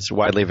that is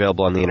widely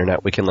available on the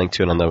internet. We can link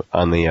to it on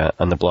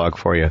the blog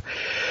for you.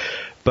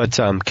 But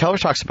Keller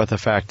talks about the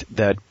fact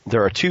that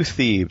there are two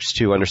thieves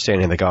to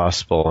understanding the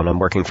gospel, and I'm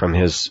working from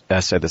his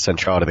essay, The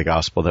Centrality of the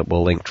Gospel, that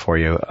we'll link for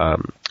you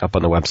up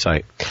on the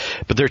website.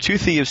 But there are two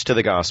thieves to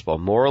the gospel: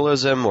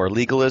 moralism or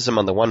legalism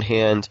on the one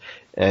hand,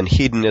 and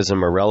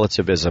hedonism or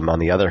relativism on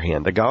the other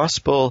hand. The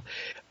gospel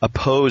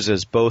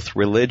opposes both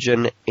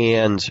religion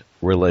and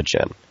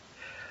religion.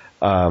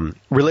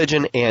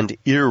 Religion and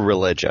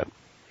irreligion.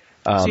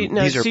 Do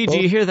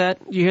you hear that?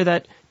 You hear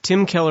that?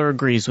 Tim Keller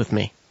agrees with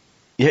me.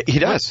 Yeah, he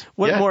does.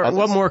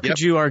 What more could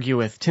you argue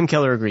with? Tim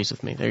Keller agrees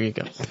with me. There you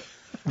go.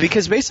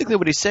 Because basically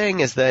what he's saying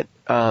is that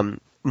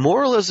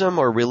moralism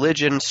or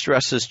religion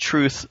stresses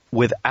truth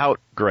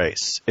without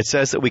grace. It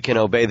says that we can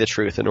obey the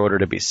truth in order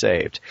to be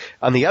saved.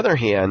 On the other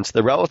hand,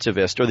 the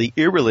relativist or the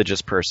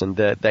irreligious person,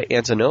 the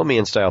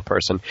antinomian-style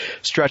person,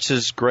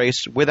 stresses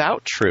grace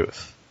without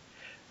truth.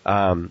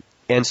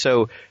 And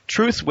so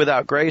truth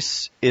without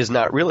grace is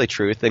not really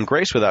truth, and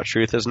grace without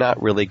truth is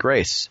not really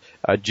grace.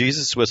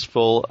 Jesus was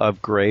full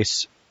of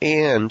grace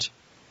and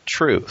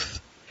truth.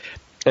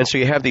 And so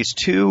you have these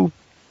two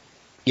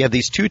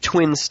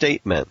twin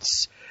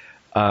statements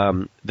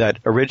that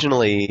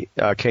originally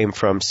came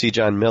from C.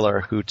 John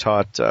Miller, who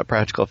taught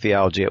practical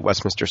theology at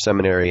Westminster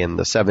Seminary in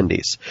the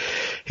 70s.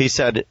 He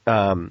said,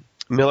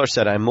 Miller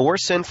said, "I'm more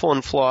sinful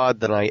and flawed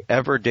than I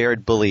ever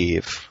dared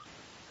believe."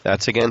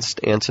 That's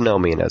against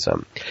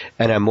antinomianism.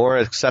 "And I'm more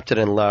accepted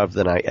and loved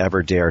than I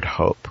ever dared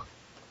hope."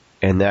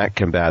 And that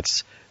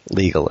combats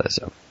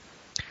legalism.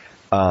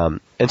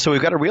 And so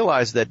we've got to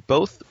realize that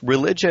both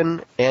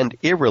religion and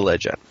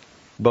irreligion,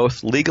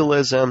 both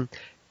legalism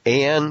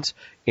and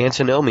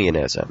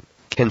antinomianism,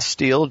 can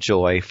steal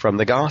joy from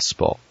the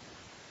gospel.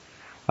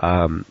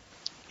 And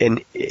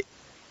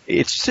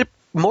it's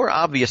more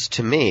obvious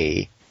to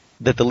me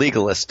that the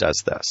legalist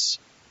does this,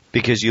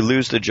 because you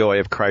lose the joy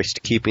of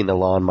Christ keeping the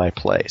law in my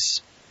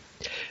place.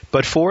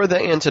 But for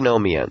the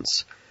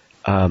antinomians,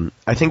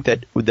 I think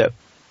that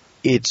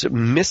it's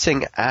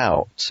missing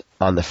out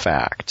on the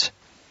fact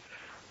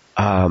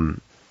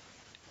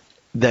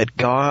that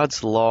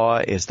God's law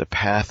is the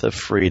path of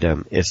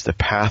freedom, it's the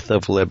path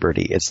of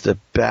liberty, it's the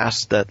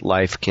best that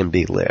life can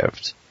be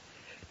lived.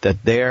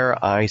 That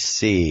there I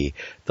see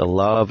the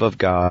love of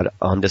God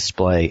on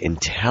display in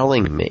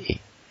telling me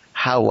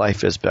how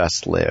life is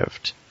best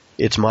lived.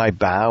 It's my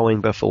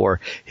bowing before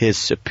his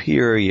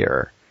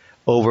superior,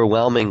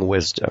 overwhelming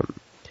wisdom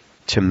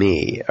to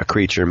me, a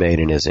creature made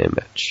in his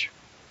image.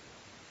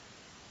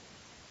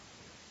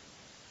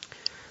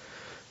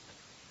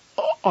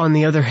 On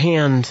the other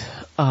hand,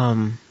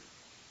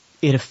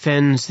 it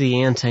offends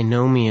the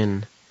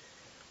antinomian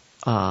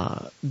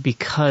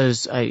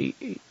because I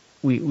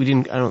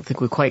don't think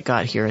we quite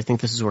got here. I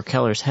think this is where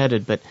Keller's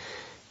headed, but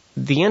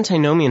the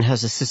antinomian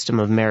has a system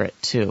of merit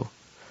too.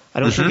 I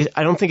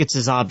don't think it's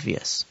as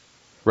obvious.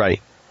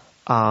 Right.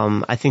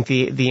 I think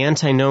the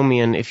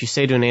antinomian, if you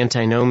say to an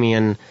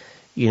antinomian,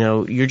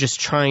 you're just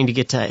trying to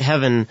get to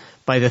heaven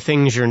by the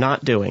things you're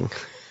not doing,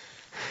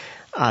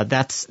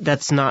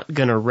 that's not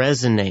going to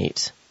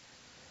resonate.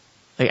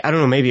 I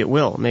don't know, maybe it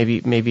will. Maybe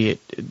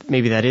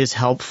that is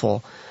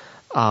helpful.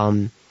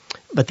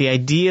 But the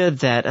idea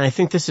that, and I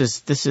think this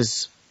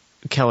is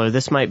Keller,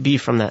 this might be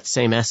from that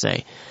same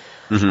essay.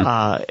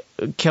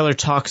 Mm-hmm. Keller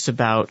talks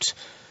about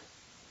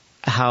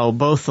how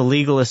both the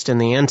legalist and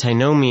the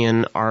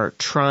antinomian are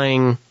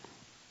trying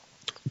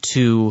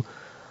to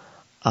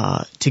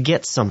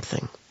get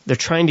something. They're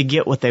trying to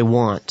get what they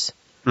want.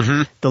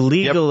 Mm-hmm.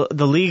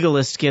 The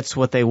legalist gets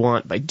what they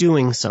want by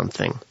doing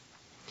something.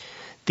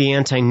 The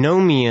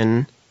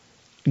antinomian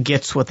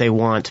gets what they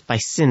want by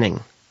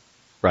sinning.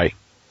 Right.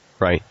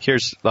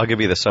 I'll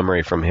give you the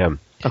summary from him.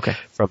 Okay.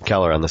 From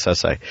Keller on this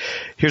essay.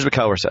 Here's what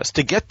Keller says.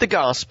 To get the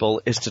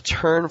gospel is to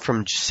turn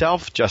from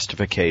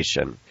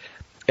self-justification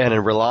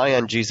and rely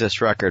on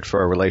Jesus' record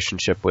for a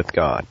relationship with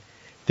God.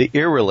 The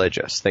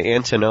irreligious, the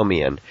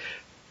antinomian,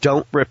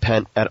 don't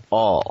repent at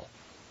all,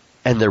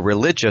 and the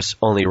religious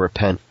only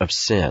repent of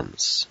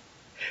sins.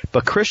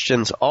 But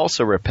Christians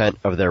also repent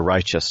of their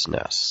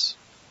righteousness.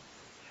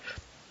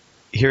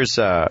 Here's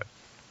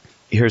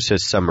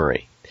his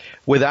summary.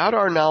 Without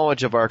our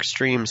knowledge of our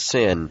extreme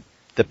sin,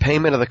 the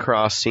payment of the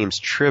cross seems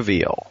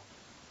trivial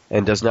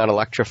and does not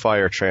electrify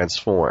or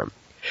transform.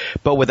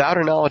 But without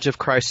a knowledge of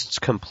Christ's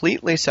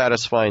completely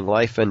satisfying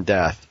life and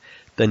death,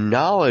 the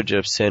knowledge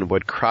of sin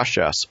would crush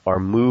us or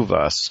move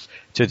us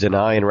to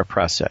deny and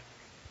repress it.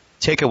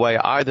 Take away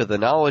either the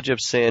knowledge of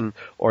sin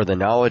or the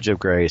knowledge of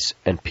grace,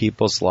 and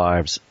people's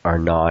lives are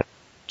not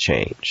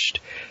changed.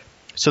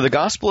 So the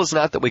gospel is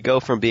not that we go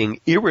from being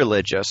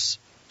irreligious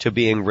to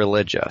being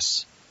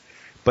religious,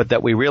 but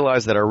that we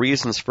realize that our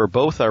reasons for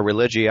both our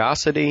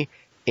religiosity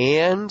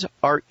and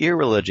our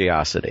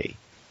irreligiosity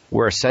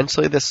were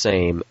essentially the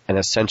same and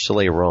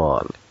essentially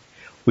wrong.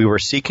 We were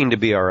seeking to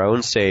be our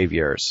own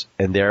saviors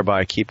and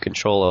thereby keep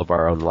control of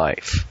our own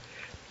life.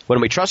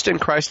 When we trust in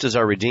Christ as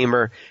our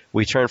Redeemer,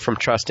 we turn from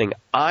trusting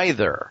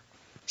either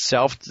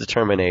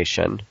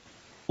self-determination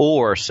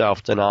or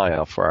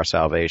self-denial for our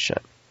salvation,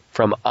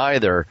 from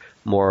either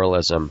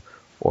moralism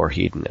or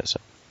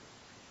hedonism.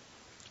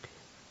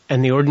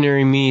 And the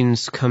ordinary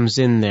means comes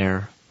in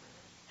there,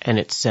 and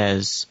it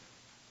says,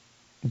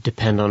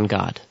 depend on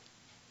God.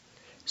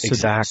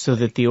 Exactly. So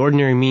that the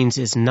ordinary means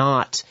is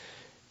not,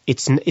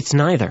 it's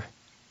neither.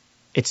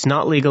 It's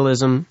not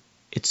legalism.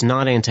 It's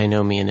not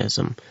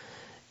antinomianism.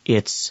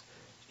 It's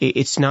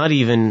not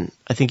even,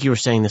 I think you were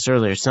saying this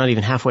earlier, it's not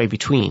even halfway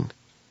between.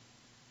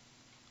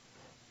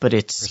 But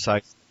it's,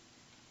 Precise.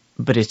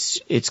 But it's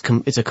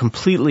a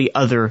completely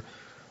other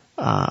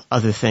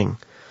thing.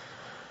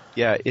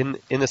 Yeah, in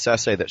this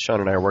essay that Sean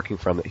and I are working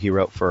from that he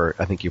wrote for,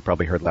 I think you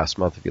probably heard last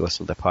month if you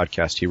listened to the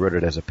podcast, he wrote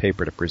it as a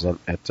paper to present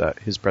at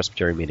his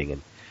Presbyterian meeting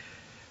in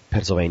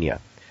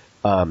Pennsylvania.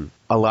 A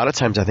lot of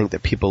times I think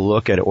that people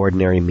look at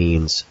ordinary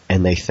means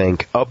and they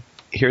think, oh,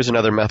 here's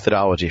another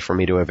methodology for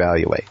me to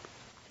evaluate.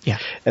 Yeah.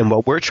 And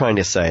what we're trying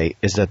to say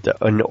is that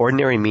an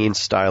ordinary means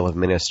style of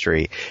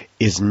ministry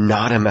is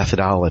not a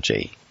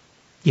methodology.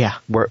 Yeah.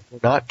 We're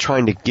not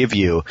trying to give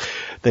you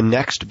the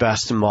next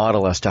best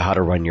model as to how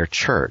to run your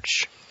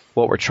church.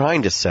 What we're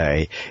trying to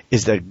say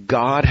is that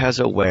God has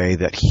a way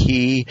that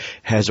He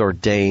has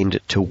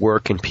ordained to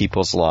work in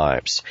people's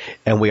lives,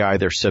 and we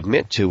either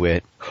submit to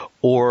it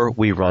or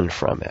we run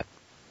from it.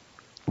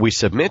 We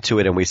submit to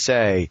it and we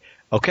say,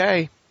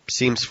 okay,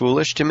 seems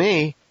foolish to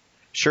me.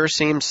 Sure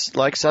seems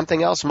like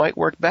something else might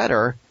work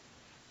better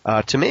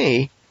to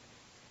me,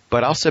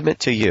 but I'll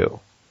submit to you.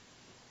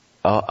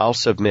 I'll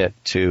submit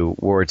to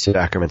words,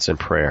 sacraments, and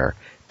prayer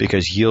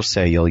because you'll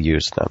say you'll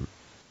use them.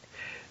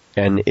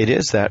 And it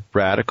is that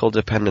radical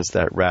dependence,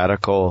 that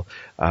radical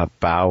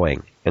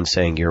bowing and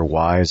saying, you're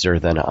wiser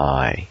than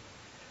I.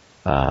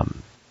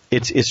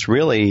 It's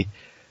really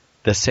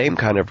the same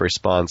kind of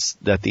response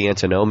that the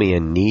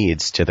antinomian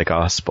needs to the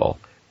gospel.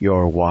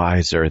 You're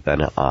wiser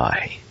than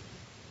I.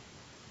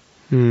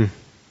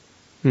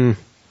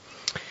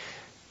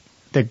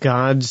 That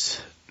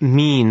God's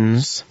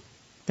means,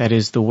 that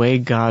is the way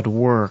God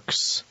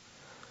works,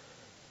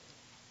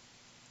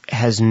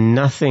 has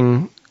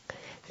nothing.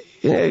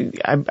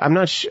 I'm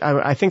not sure.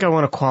 I think I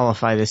want to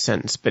qualify this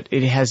sentence, but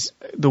it has,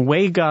 the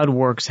way God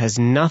works has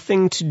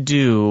nothing to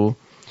do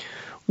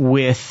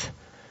with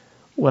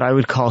what I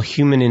would call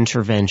human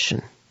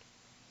intervention.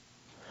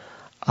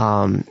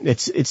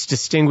 It's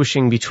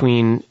distinguishing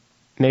between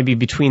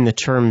the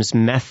terms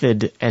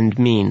method and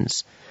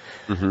means.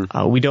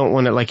 Mm-hmm. We don't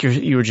want to, like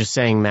you were just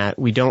saying, Matt,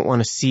 we don't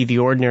want to see the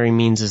ordinary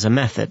means as a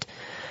method.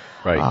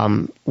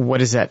 Right. What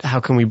is that?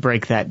 How can we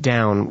break that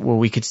down? Well,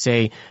 we could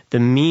say the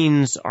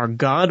means are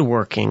God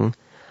working.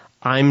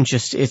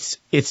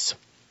 It's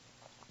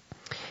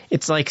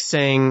like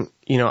saying,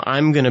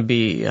 I'm going to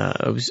be,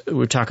 we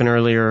were talking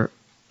earlier,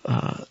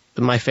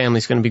 my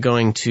family's going to be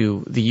going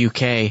to the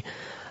UK,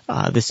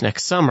 this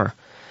next summer.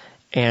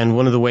 And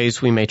one of the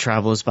ways we may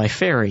travel is by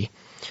ferry.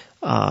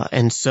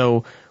 And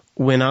so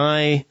when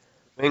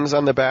wings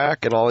on the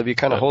back, and all of you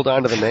kind of hold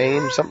on to the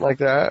name, something like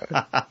that.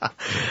 I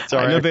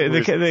know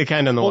they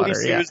kind of in the water.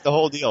 Yeah, the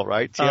whole deal,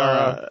 right?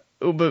 Tiara.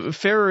 But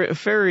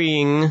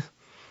ferrying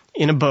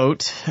in a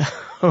boat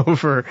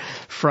over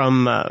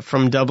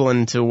from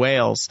Dublin to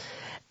Wales,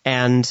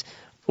 and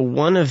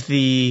one of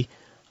the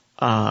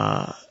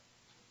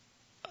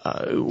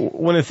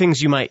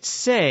things you might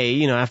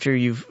say, after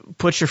you've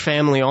put your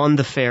family on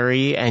the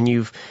ferry and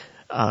you've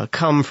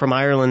come from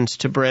Ireland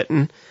to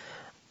Britain,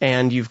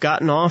 and you've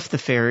gotten off the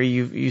ferry,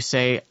 you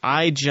say,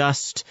 I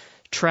just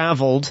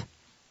traveled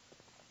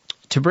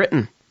to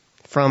Britain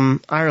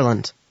from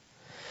Ireland.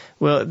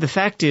 Well, the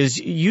fact is,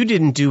 you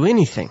didn't do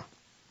anything.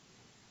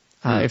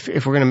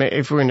 If we're going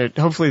to,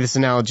 hopefully this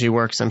analogy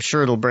works. I'm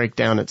sure it'll break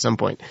down at some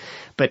point.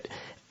 But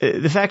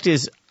the fact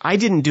is, I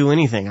didn't do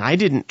anything. I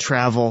didn't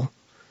travel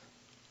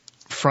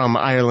from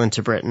Ireland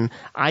to Britain.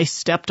 I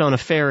stepped on a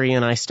ferry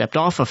and I stepped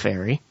off a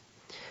ferry,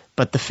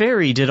 but the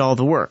ferry did all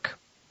the work.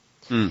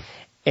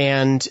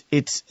 And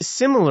it's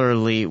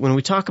similarly, when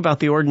we talk about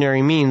the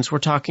ordinary means, we're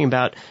talking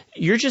about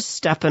you're just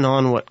stepping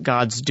on what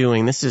God's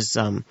doing. This is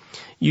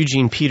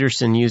Eugene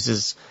Peterson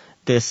uses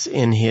this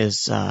in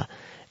his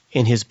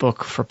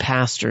book for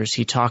pastors.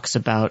 He talks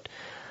about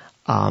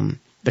in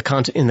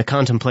the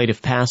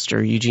Contemplative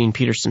Pastor, Eugene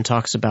Peterson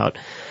talks about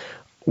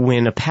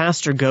when a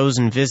pastor goes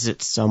and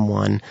visits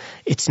someone,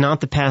 it's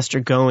not the pastor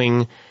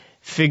going,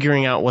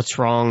 figuring out what's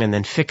wrong and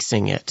then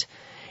fixing it.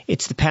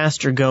 It's the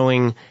pastor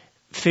going,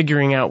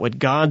 figuring out what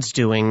God's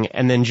doing,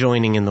 and then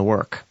joining in the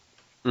work.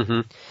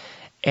 Mm-hmm.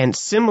 And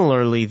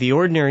similarly, the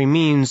ordinary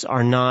means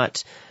are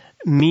not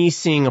me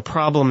seeing a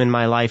problem in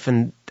my life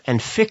and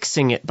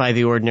fixing it by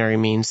the ordinary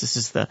means. This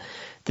is the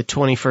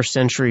 21st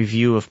century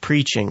view of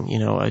preaching.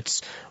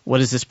 It's what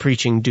does this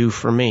preaching do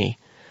for me?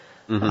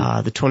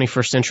 Mm-hmm. The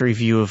 21st century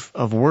view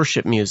of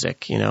worship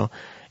music.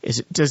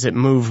 Does it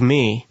move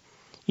me?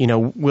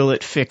 Will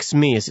it fix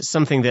me? Is it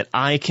something that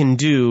I can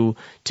do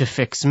to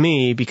fix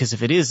me? Because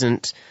if it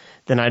isn't,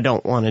 then I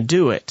don't want to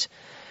do it.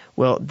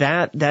 Well,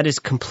 that is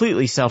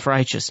completely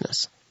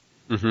self-righteousness.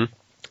 Mm-hmm.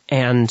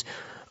 And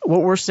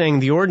what we're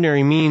saying, the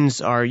ordinary means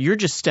are you're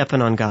just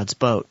stepping on God's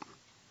boat.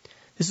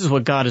 This is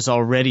what God is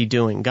already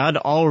doing. God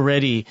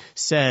already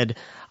said,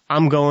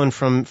 I'm going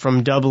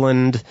from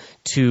Dublin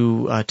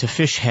to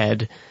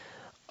Fishhead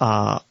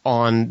or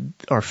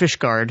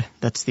Fishguard.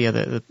 That's the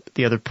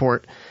other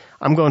port.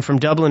 I'm going from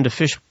Dublin to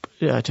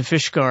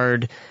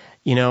Fishguard.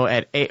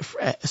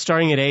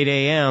 Starting at 8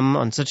 a.m.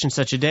 on such and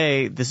such a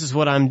day. This is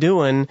what I'm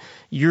doing.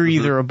 You're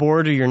either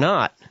aboard or you're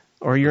not,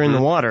 or you're in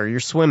the water. You're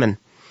swimming.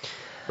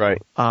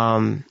 Right.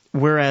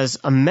 Whereas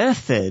a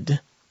method,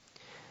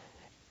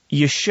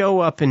 you show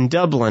up in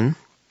Dublin.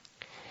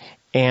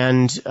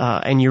 And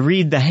you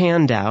read the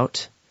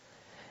handout,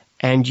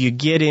 and you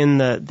get in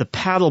the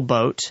paddle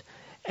boat,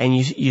 and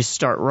you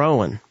start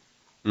rowing,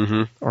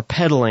 or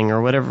pedaling,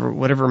 or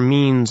whatever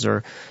means,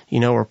 or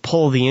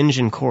pull the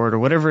engine cord, or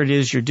whatever it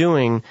is you're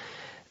doing.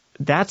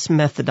 That's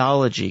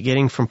methodology,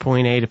 getting from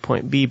point A to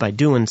point B by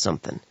doing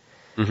something.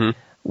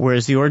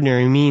 Whereas the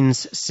ordinary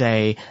means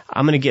say,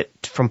 I'm going to get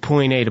from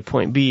point A to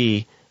point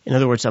B. In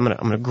other words, I'm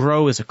going to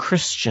grow as a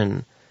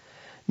Christian,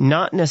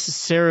 not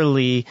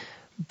necessarily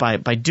by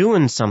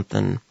doing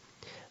something,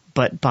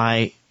 but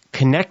by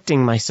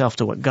connecting myself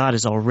to what God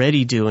is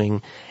already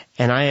doing.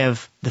 And I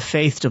have the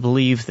faith to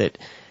believe that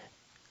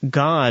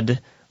God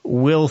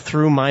will,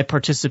 through my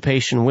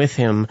participation with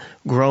Him,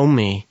 grow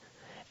me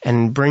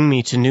and bring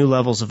me to new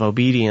levels of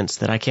obedience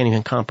that I can't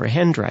even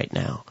comprehend right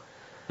now.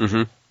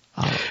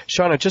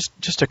 Sean, it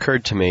just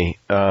occurred to me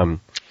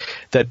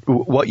that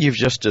what you've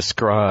just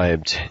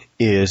described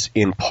is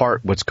in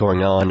part what's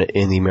going on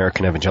in the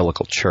American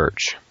Evangelical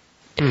Church.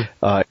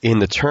 In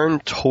the turn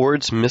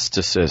towards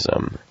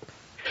mysticism,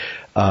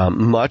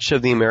 much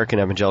of the American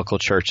Evangelical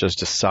Church has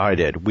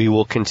decided we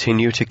will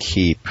continue to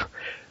keep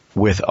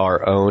with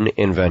our own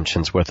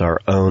inventions, with our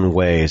own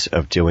ways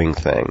of doing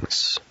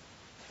things.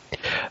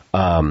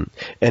 And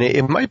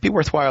it might be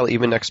worthwhile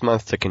even next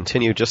month to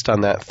continue just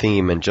on that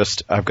theme, and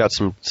I've got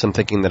some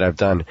thinking that I've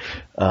done,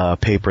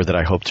 paper that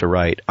I hope to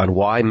write on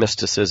why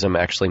mysticism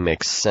actually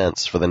makes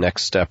sense for the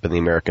next step in the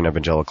American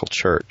Evangelical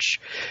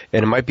Church.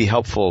 And it might be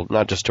helpful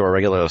not just to our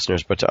regular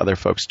listeners, but to other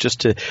folks,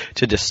 just to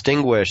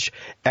distinguish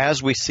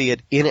as we see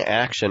it in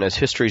action, as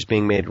history is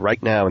being made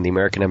right now in the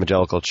American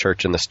Evangelical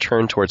Church and this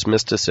turn towards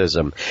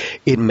mysticism.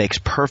 It makes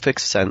perfect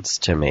sense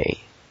to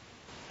me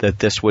that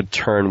this would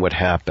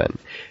happen,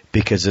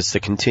 because it's the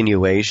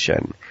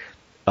continuation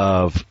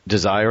of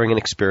desiring an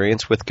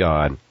experience with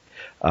God,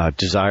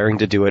 desiring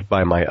to do it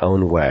by my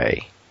own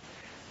way,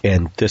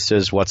 and this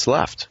is what's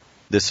left.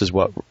 This is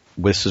what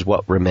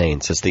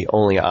remains. It's the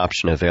only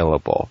option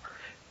available,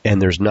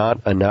 and there's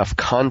not enough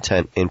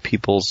content in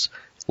people's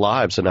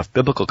lives, enough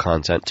biblical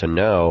content to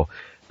know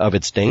of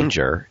its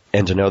danger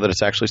and to know that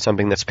it's actually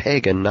something that's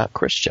pagan, not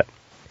Christian.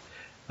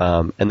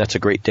 And that's a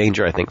great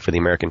danger, I think, for the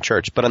American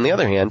church. But on the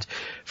other hand,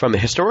 from a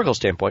historical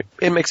standpoint,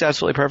 it makes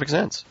absolutely perfect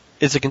sense.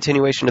 It's a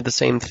continuation of the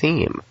same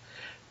theme.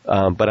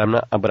 But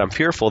I'm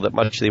fearful that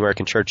much of the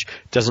American church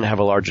doesn't have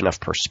a large enough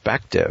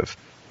perspective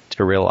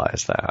to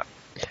realize that.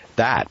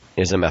 That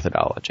is a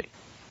methodology.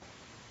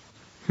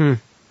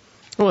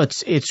 Well,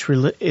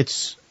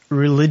 it's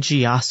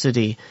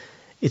religiosity.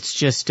 It's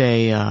just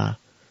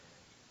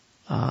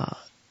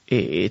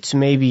it's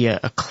maybe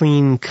a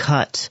clean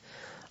cut,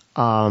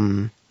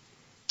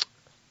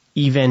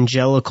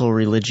 evangelical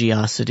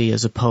religiosity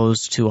as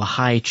opposed to a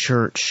high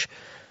church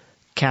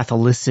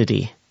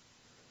Catholicity.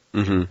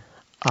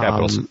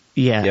 Capitals.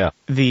 Yeah.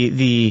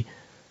 The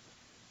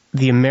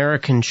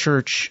American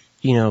church,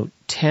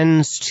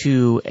 tends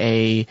to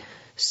a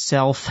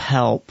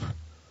self-help,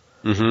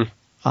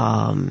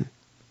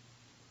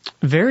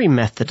 very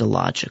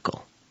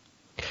methodological.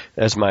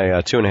 As my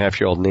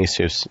 2.5-year-old niece,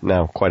 who's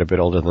now quite a bit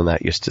older than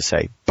that, used to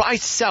say, by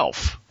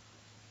self.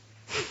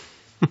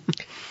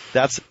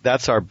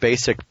 That's our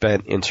basic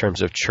bent in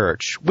terms of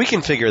church. We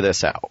can figure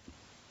this out.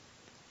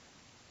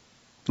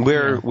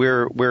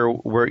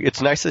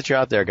 It's nice that you're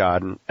out there,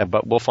 God,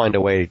 but we'll find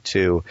a way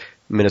to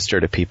minister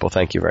to people.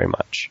 Thank you very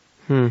much.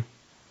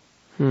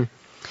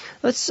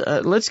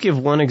 Let's give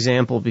one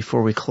example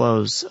before we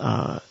close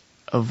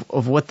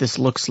of what this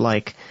looks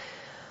like.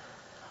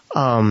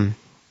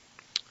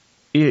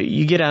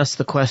 You get asked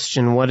the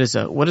question, what does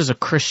a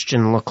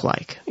Christian look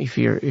like? If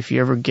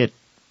you ever get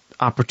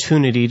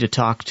opportunity to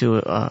talk to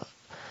a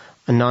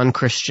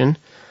non-Christian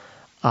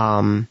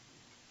in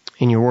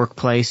your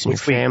workplace, in your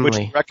family, which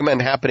we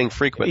recommend happening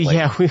frequently.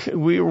 Yeah,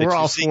 we're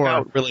all for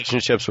out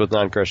relationships with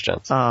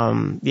non-Christians.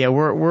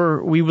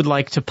 We would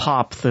like to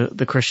pop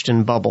the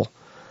Christian bubble.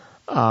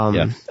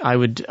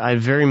 I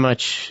very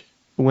much,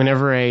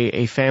 whenever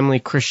a family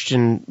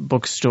Christian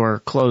bookstore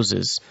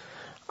closes,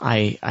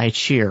 I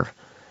cheer,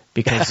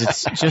 because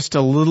it's just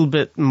a little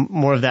bit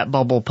more of that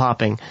bubble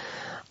popping.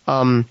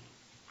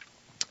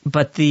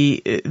 But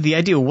the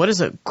idea, what does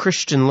a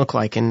Christian look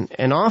like?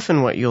 And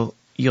often what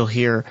you'll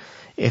hear,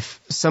 if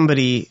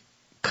somebody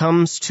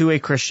comes to a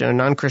Christian, a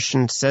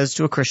non-Christian says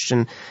to a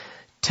Christian,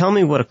 tell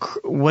me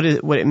what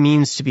it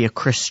means to be a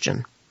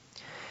Christian.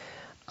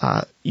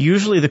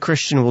 Usually the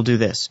Christian will do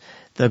this.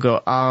 They'll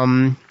go,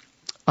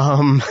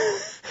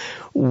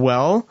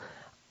 well,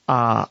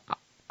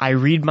 I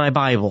read my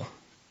Bible.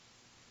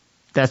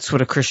 That's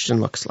what a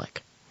Christian looks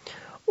like.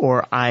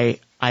 Or I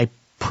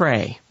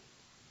pray.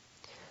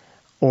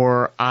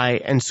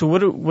 And so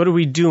what are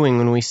we doing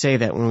when we say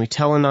that? When we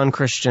tell a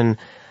non-Christian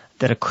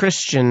that a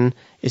Christian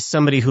is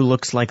somebody who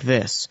looks like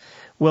this?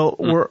 Well,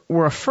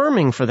 we're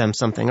affirming for them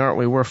something, aren't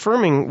we? We're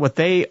affirming what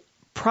they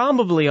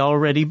probably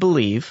already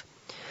believe,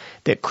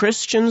 that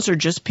Christians are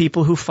just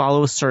people who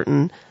follow a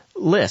certain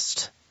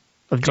list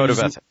of code of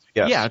ethics.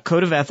 Yes. Yeah,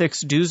 code of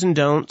ethics, do's and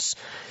don'ts,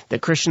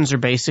 that Christians are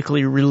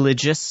basically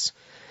religious,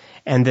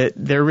 and that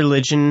their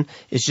religion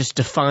is just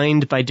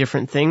defined by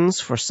different things.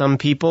 For some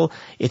people,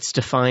 it's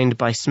defined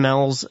by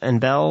smells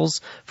and bells.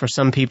 For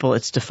some people,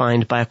 it's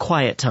defined by a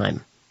quiet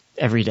time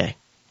every day,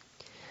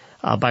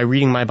 by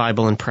reading my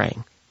Bible and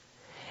praying.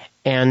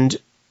 And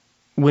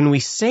when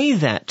we say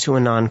that to a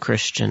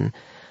non-Christian,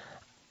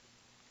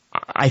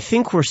 I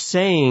think we're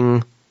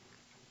saying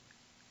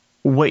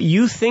what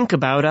you think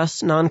about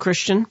us,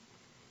 non-Christian,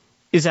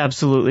 is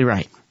absolutely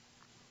right.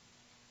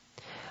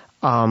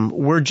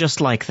 We're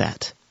just like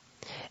that.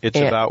 It's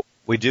about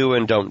we do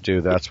and don't do.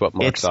 That's what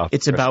marks off.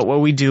 It's about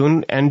what we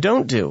do and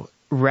don't do,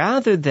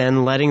 rather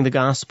than letting the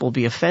gospel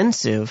be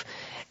offensive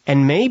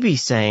and maybe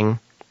saying,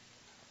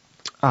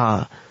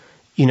 the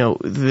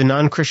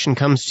non-Christian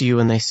comes to you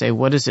and they say,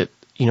 what does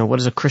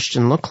a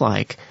Christian look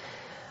like?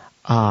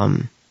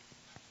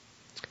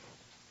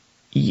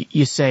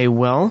 You say,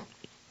 well,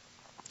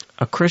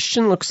 a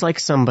Christian looks like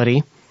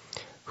somebody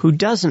who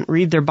doesn't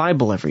read their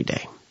Bible every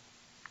day.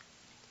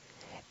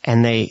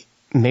 And the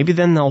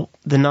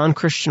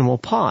non-Christian will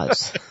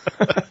pause.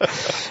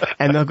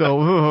 And they'll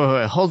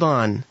go, hold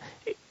on.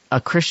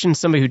 A Christian,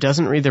 somebody who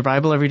doesn't read their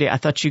Bible every day? I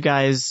thought you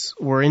guys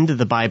were into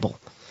the Bible.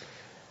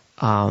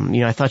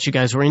 I thought you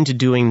guys were into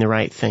doing the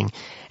right thing.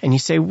 And you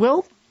say,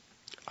 well,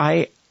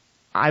 I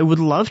would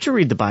love to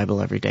read the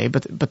Bible every day,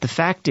 but the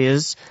fact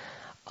is,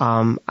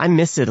 I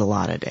miss it a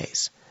lot of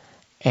days.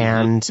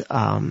 And,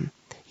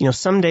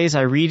 some days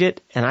I read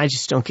it and I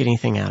just don't get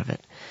anything out of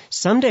it.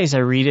 Some days I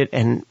read it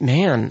and,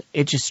 man,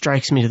 it just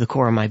strikes me to the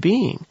core of my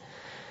being.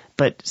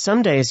 But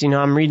some days,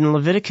 I'm reading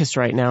Leviticus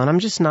right now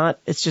and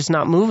it's just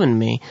not moving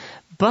me.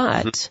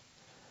 But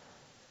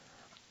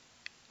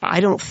I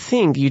don't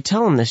think, you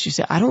tell them this, you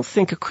say, I don't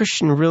think a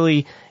Christian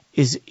really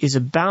is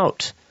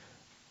about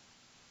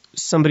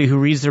somebody who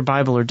reads their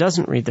Bible or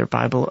doesn't read their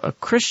Bible. A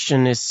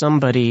Christian is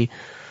somebody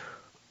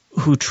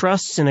who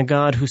trusts in a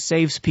God who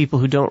saves people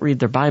who don't read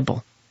their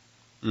Bible.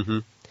 Mm-hmm.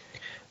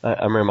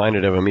 I'm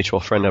reminded of a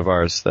mutual friend of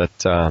ours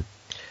that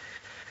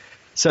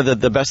said that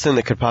the best thing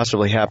that could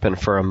possibly happen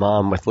for a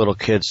mom with little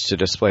kids to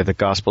display the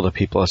gospel to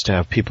people is to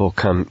have people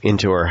come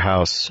into her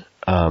house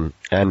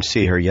and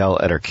see her yell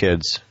at her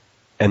kids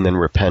and then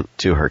repent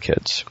to her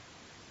kids.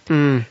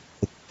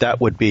 That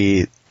would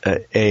be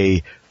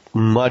a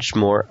much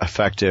more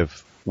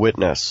effective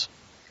witness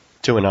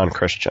to a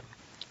non-Christian.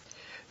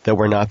 That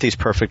we're not these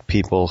perfect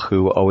people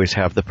who always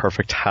have the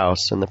perfect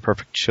house and the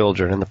perfect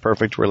children and the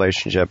perfect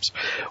relationships.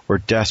 We're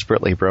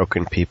desperately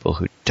broken people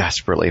who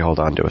desperately hold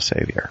on to a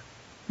Savior.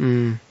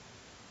 And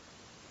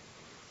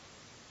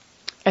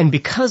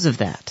because of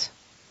that,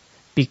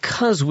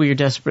 because we are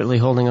desperately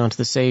holding on to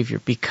the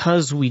Savior,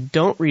 because we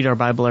don't read our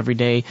Bible every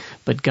day,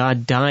 but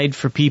God died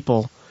for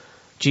people,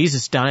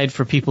 Jesus died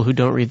for people who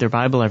don't read their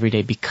Bible every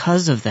day,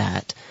 because of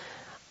that,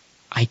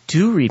 I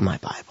do read my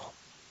Bible.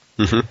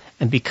 Mm-hmm.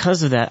 And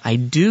because of that, I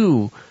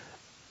do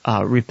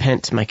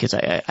repent to my kids.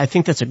 I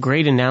think that's a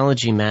great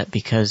analogy, Matt,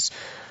 because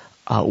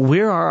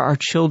where are our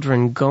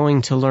children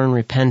going to learn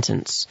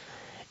repentance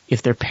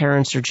if their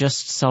parents are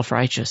just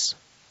self-righteous?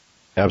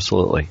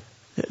 Absolutely.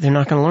 They're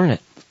not going to learn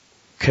it.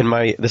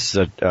 This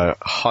is a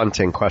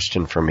haunting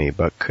question for me,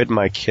 but could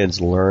my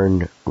kids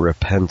learn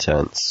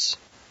repentance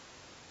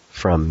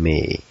from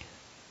me?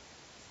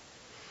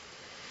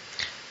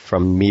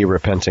 From me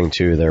repenting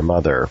to their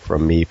mother,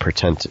 from me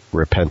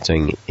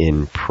repenting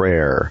in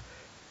prayer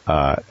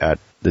at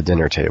the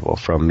dinner table,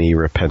 from me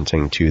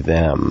repenting to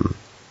them,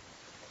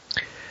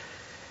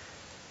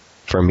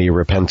 from me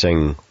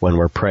repenting when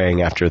we're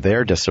praying after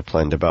they're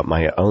disciplined about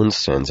my own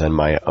sins and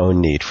my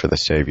own need for the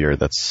Savior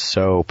that's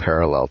so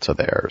parallel to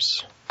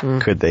theirs.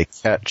 Could they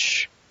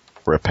catch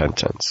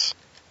repentance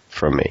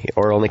from me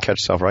or only catch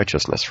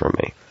self-righteousness from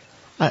me?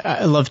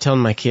 I love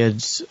telling my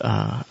kids,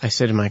 I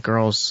say to my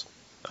girls,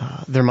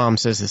 their mom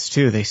says this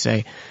too.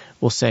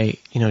 We'll say,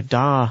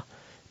 Da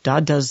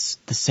does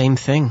the same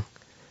thing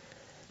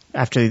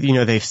after,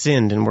 they've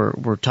sinned and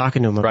we're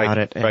talking to them about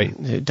it. And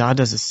right. Da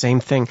does the same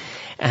thing.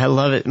 And I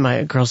love it.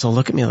 My girls will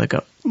look at me and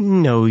go,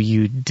 no,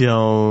 you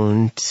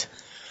don't.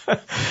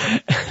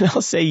 And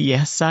I'll say,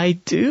 yes, I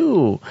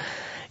do.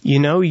 You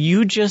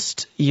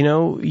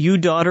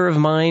daughter of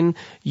mine,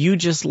 you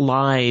just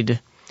lied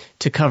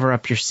to cover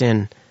up your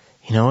sin.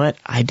 You know what?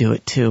 I do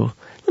it too.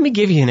 Let me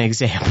give you an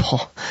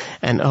example,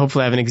 and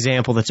hopefully I have an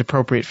example that's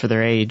appropriate for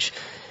their age.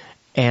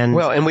 And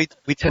we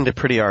tend to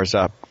pretty ours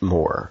up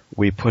more.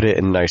 We put it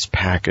in nice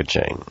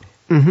packaging.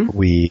 Mm-hmm.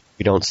 We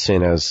don't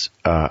sin as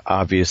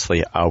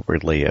obviously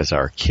outwardly as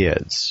our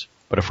kids.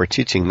 But if we're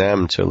teaching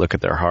them to look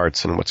at their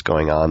hearts and what's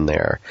going on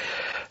there,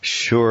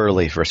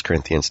 surely 1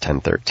 Corinthians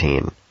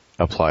 10:13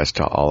 applies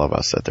to all of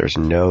us, that there's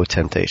no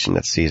temptation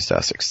that seized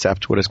us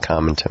except what is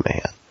common to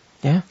man.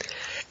 Yeah.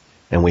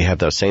 And we have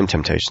those same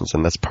temptations.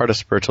 And that's part of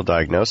spiritual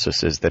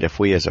diagnosis, is that if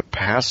we as a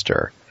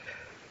pastor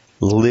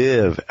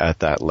live at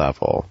that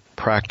level,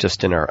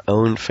 practiced in our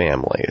own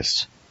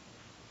families,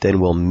 then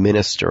we'll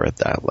minister at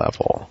that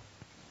level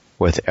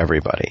with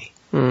everybody.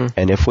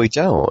 And if we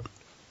don't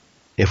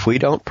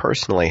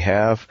personally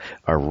have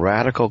a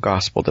radical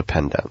gospel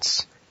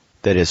dependence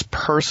that is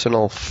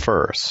personal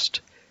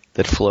first,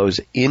 that flows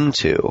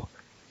into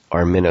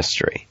our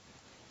ministry,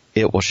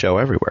 it will show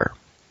everywhere.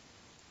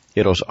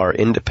 Our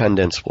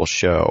independence will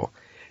show.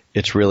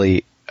 It's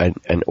really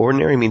an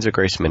ordinary means of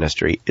grace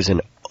ministry is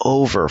an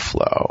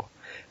overflow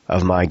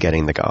of my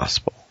getting the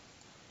gospel.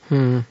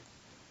 And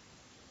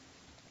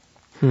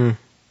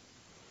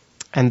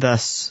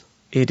thus,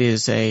 it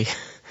is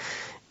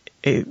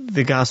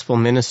the gospel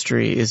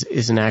ministry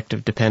is an act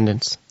of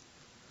dependence.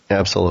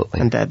 Absolutely.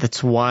 And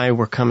that's why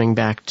we're coming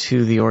back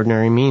to the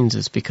ordinary means,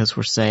 is because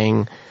we're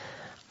saying,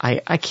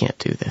 I can't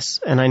do this.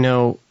 And I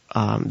know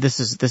this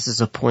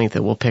is a point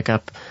that we'll pick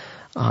up,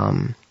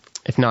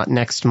 if not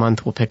next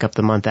month, we'll pick up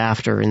the month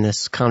after in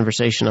this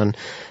conversation on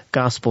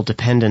gospel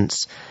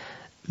dependence.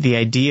 The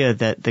idea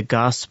that the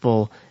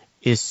gospel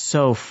is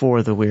so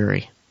for the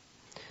weary.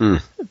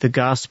 The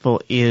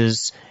gospel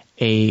is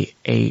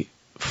a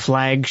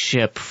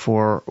flagship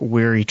for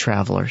weary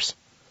travelers.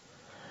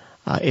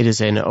 It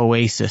is an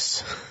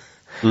oasis.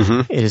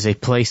 It is a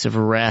place of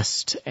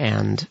rest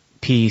and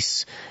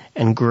peace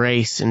and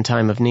grace in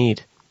time of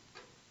need.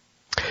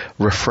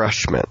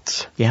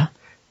 Refreshment. Yeah.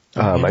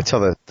 I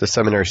tell the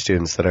seminary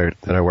students that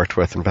I worked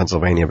with in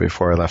Pennsylvania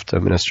before I left the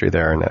ministry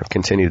there, and I've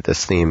continued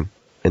this theme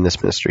in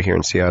this ministry here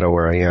in Seattle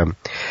where I am.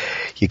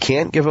 You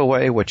can't give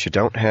away what you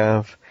don't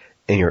have,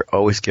 and you're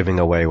always giving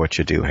away what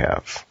you do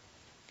have.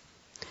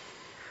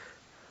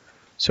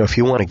 So if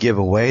you want to give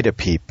away to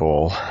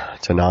people,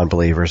 to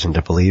non-believers and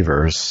to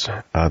believers,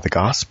 the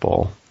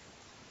gospel,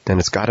 then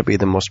it's got to be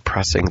the most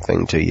pressing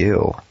thing to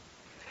you.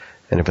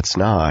 And if it's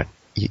not,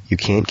 you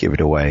can't give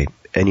it away.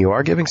 And you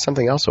are giving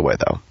something else away,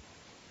 though.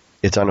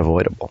 It's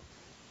unavoidable.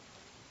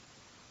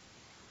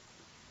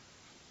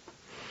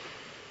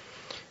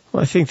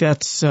 Well, I think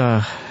that's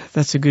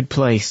a good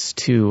place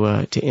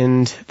to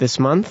end this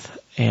month,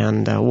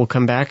 and we'll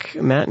come back,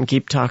 Matt, and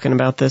keep talking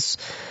about this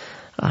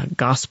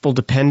gospel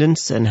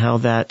dependence and how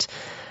that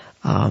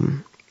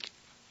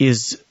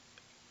is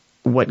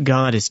what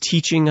God is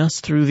teaching us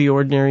through the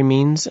ordinary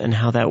means, and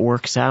how that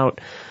works out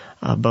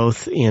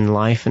both in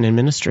life and in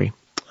ministry.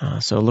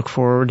 So look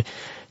forward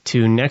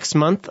to next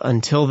month.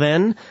 Until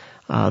then,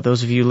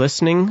 those of you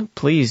listening,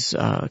 please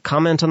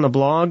comment on the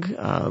blog,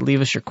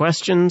 leave us your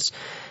questions.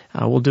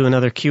 We'll do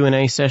another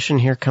Q&A session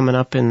here coming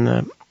up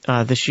in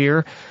this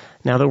year.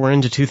 Now that we're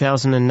into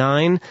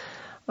 2009,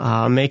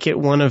 make it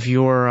one of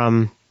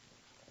your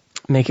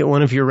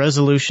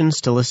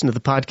resolutions to listen to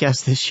the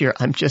podcast this year.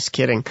 I'm just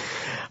kidding.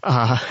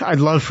 I'd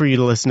love for you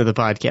to listen to the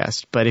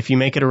podcast, but if you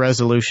make it a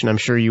resolution, I'm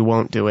sure you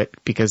won't do it,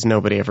 because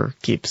nobody ever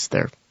keeps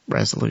their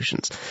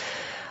resolutions.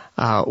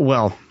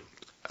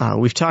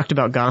 We've talked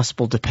about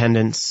gospel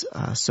dependence,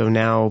 so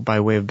now by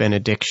way of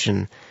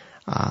benediction,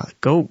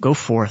 go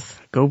forth,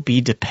 go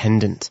be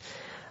dependent.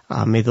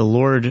 May the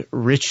Lord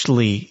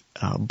richly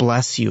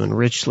bless you and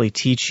richly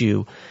teach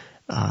you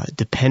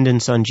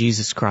dependence on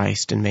Jesus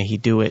Christ, and may He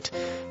do it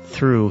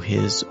through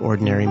His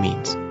ordinary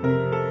means.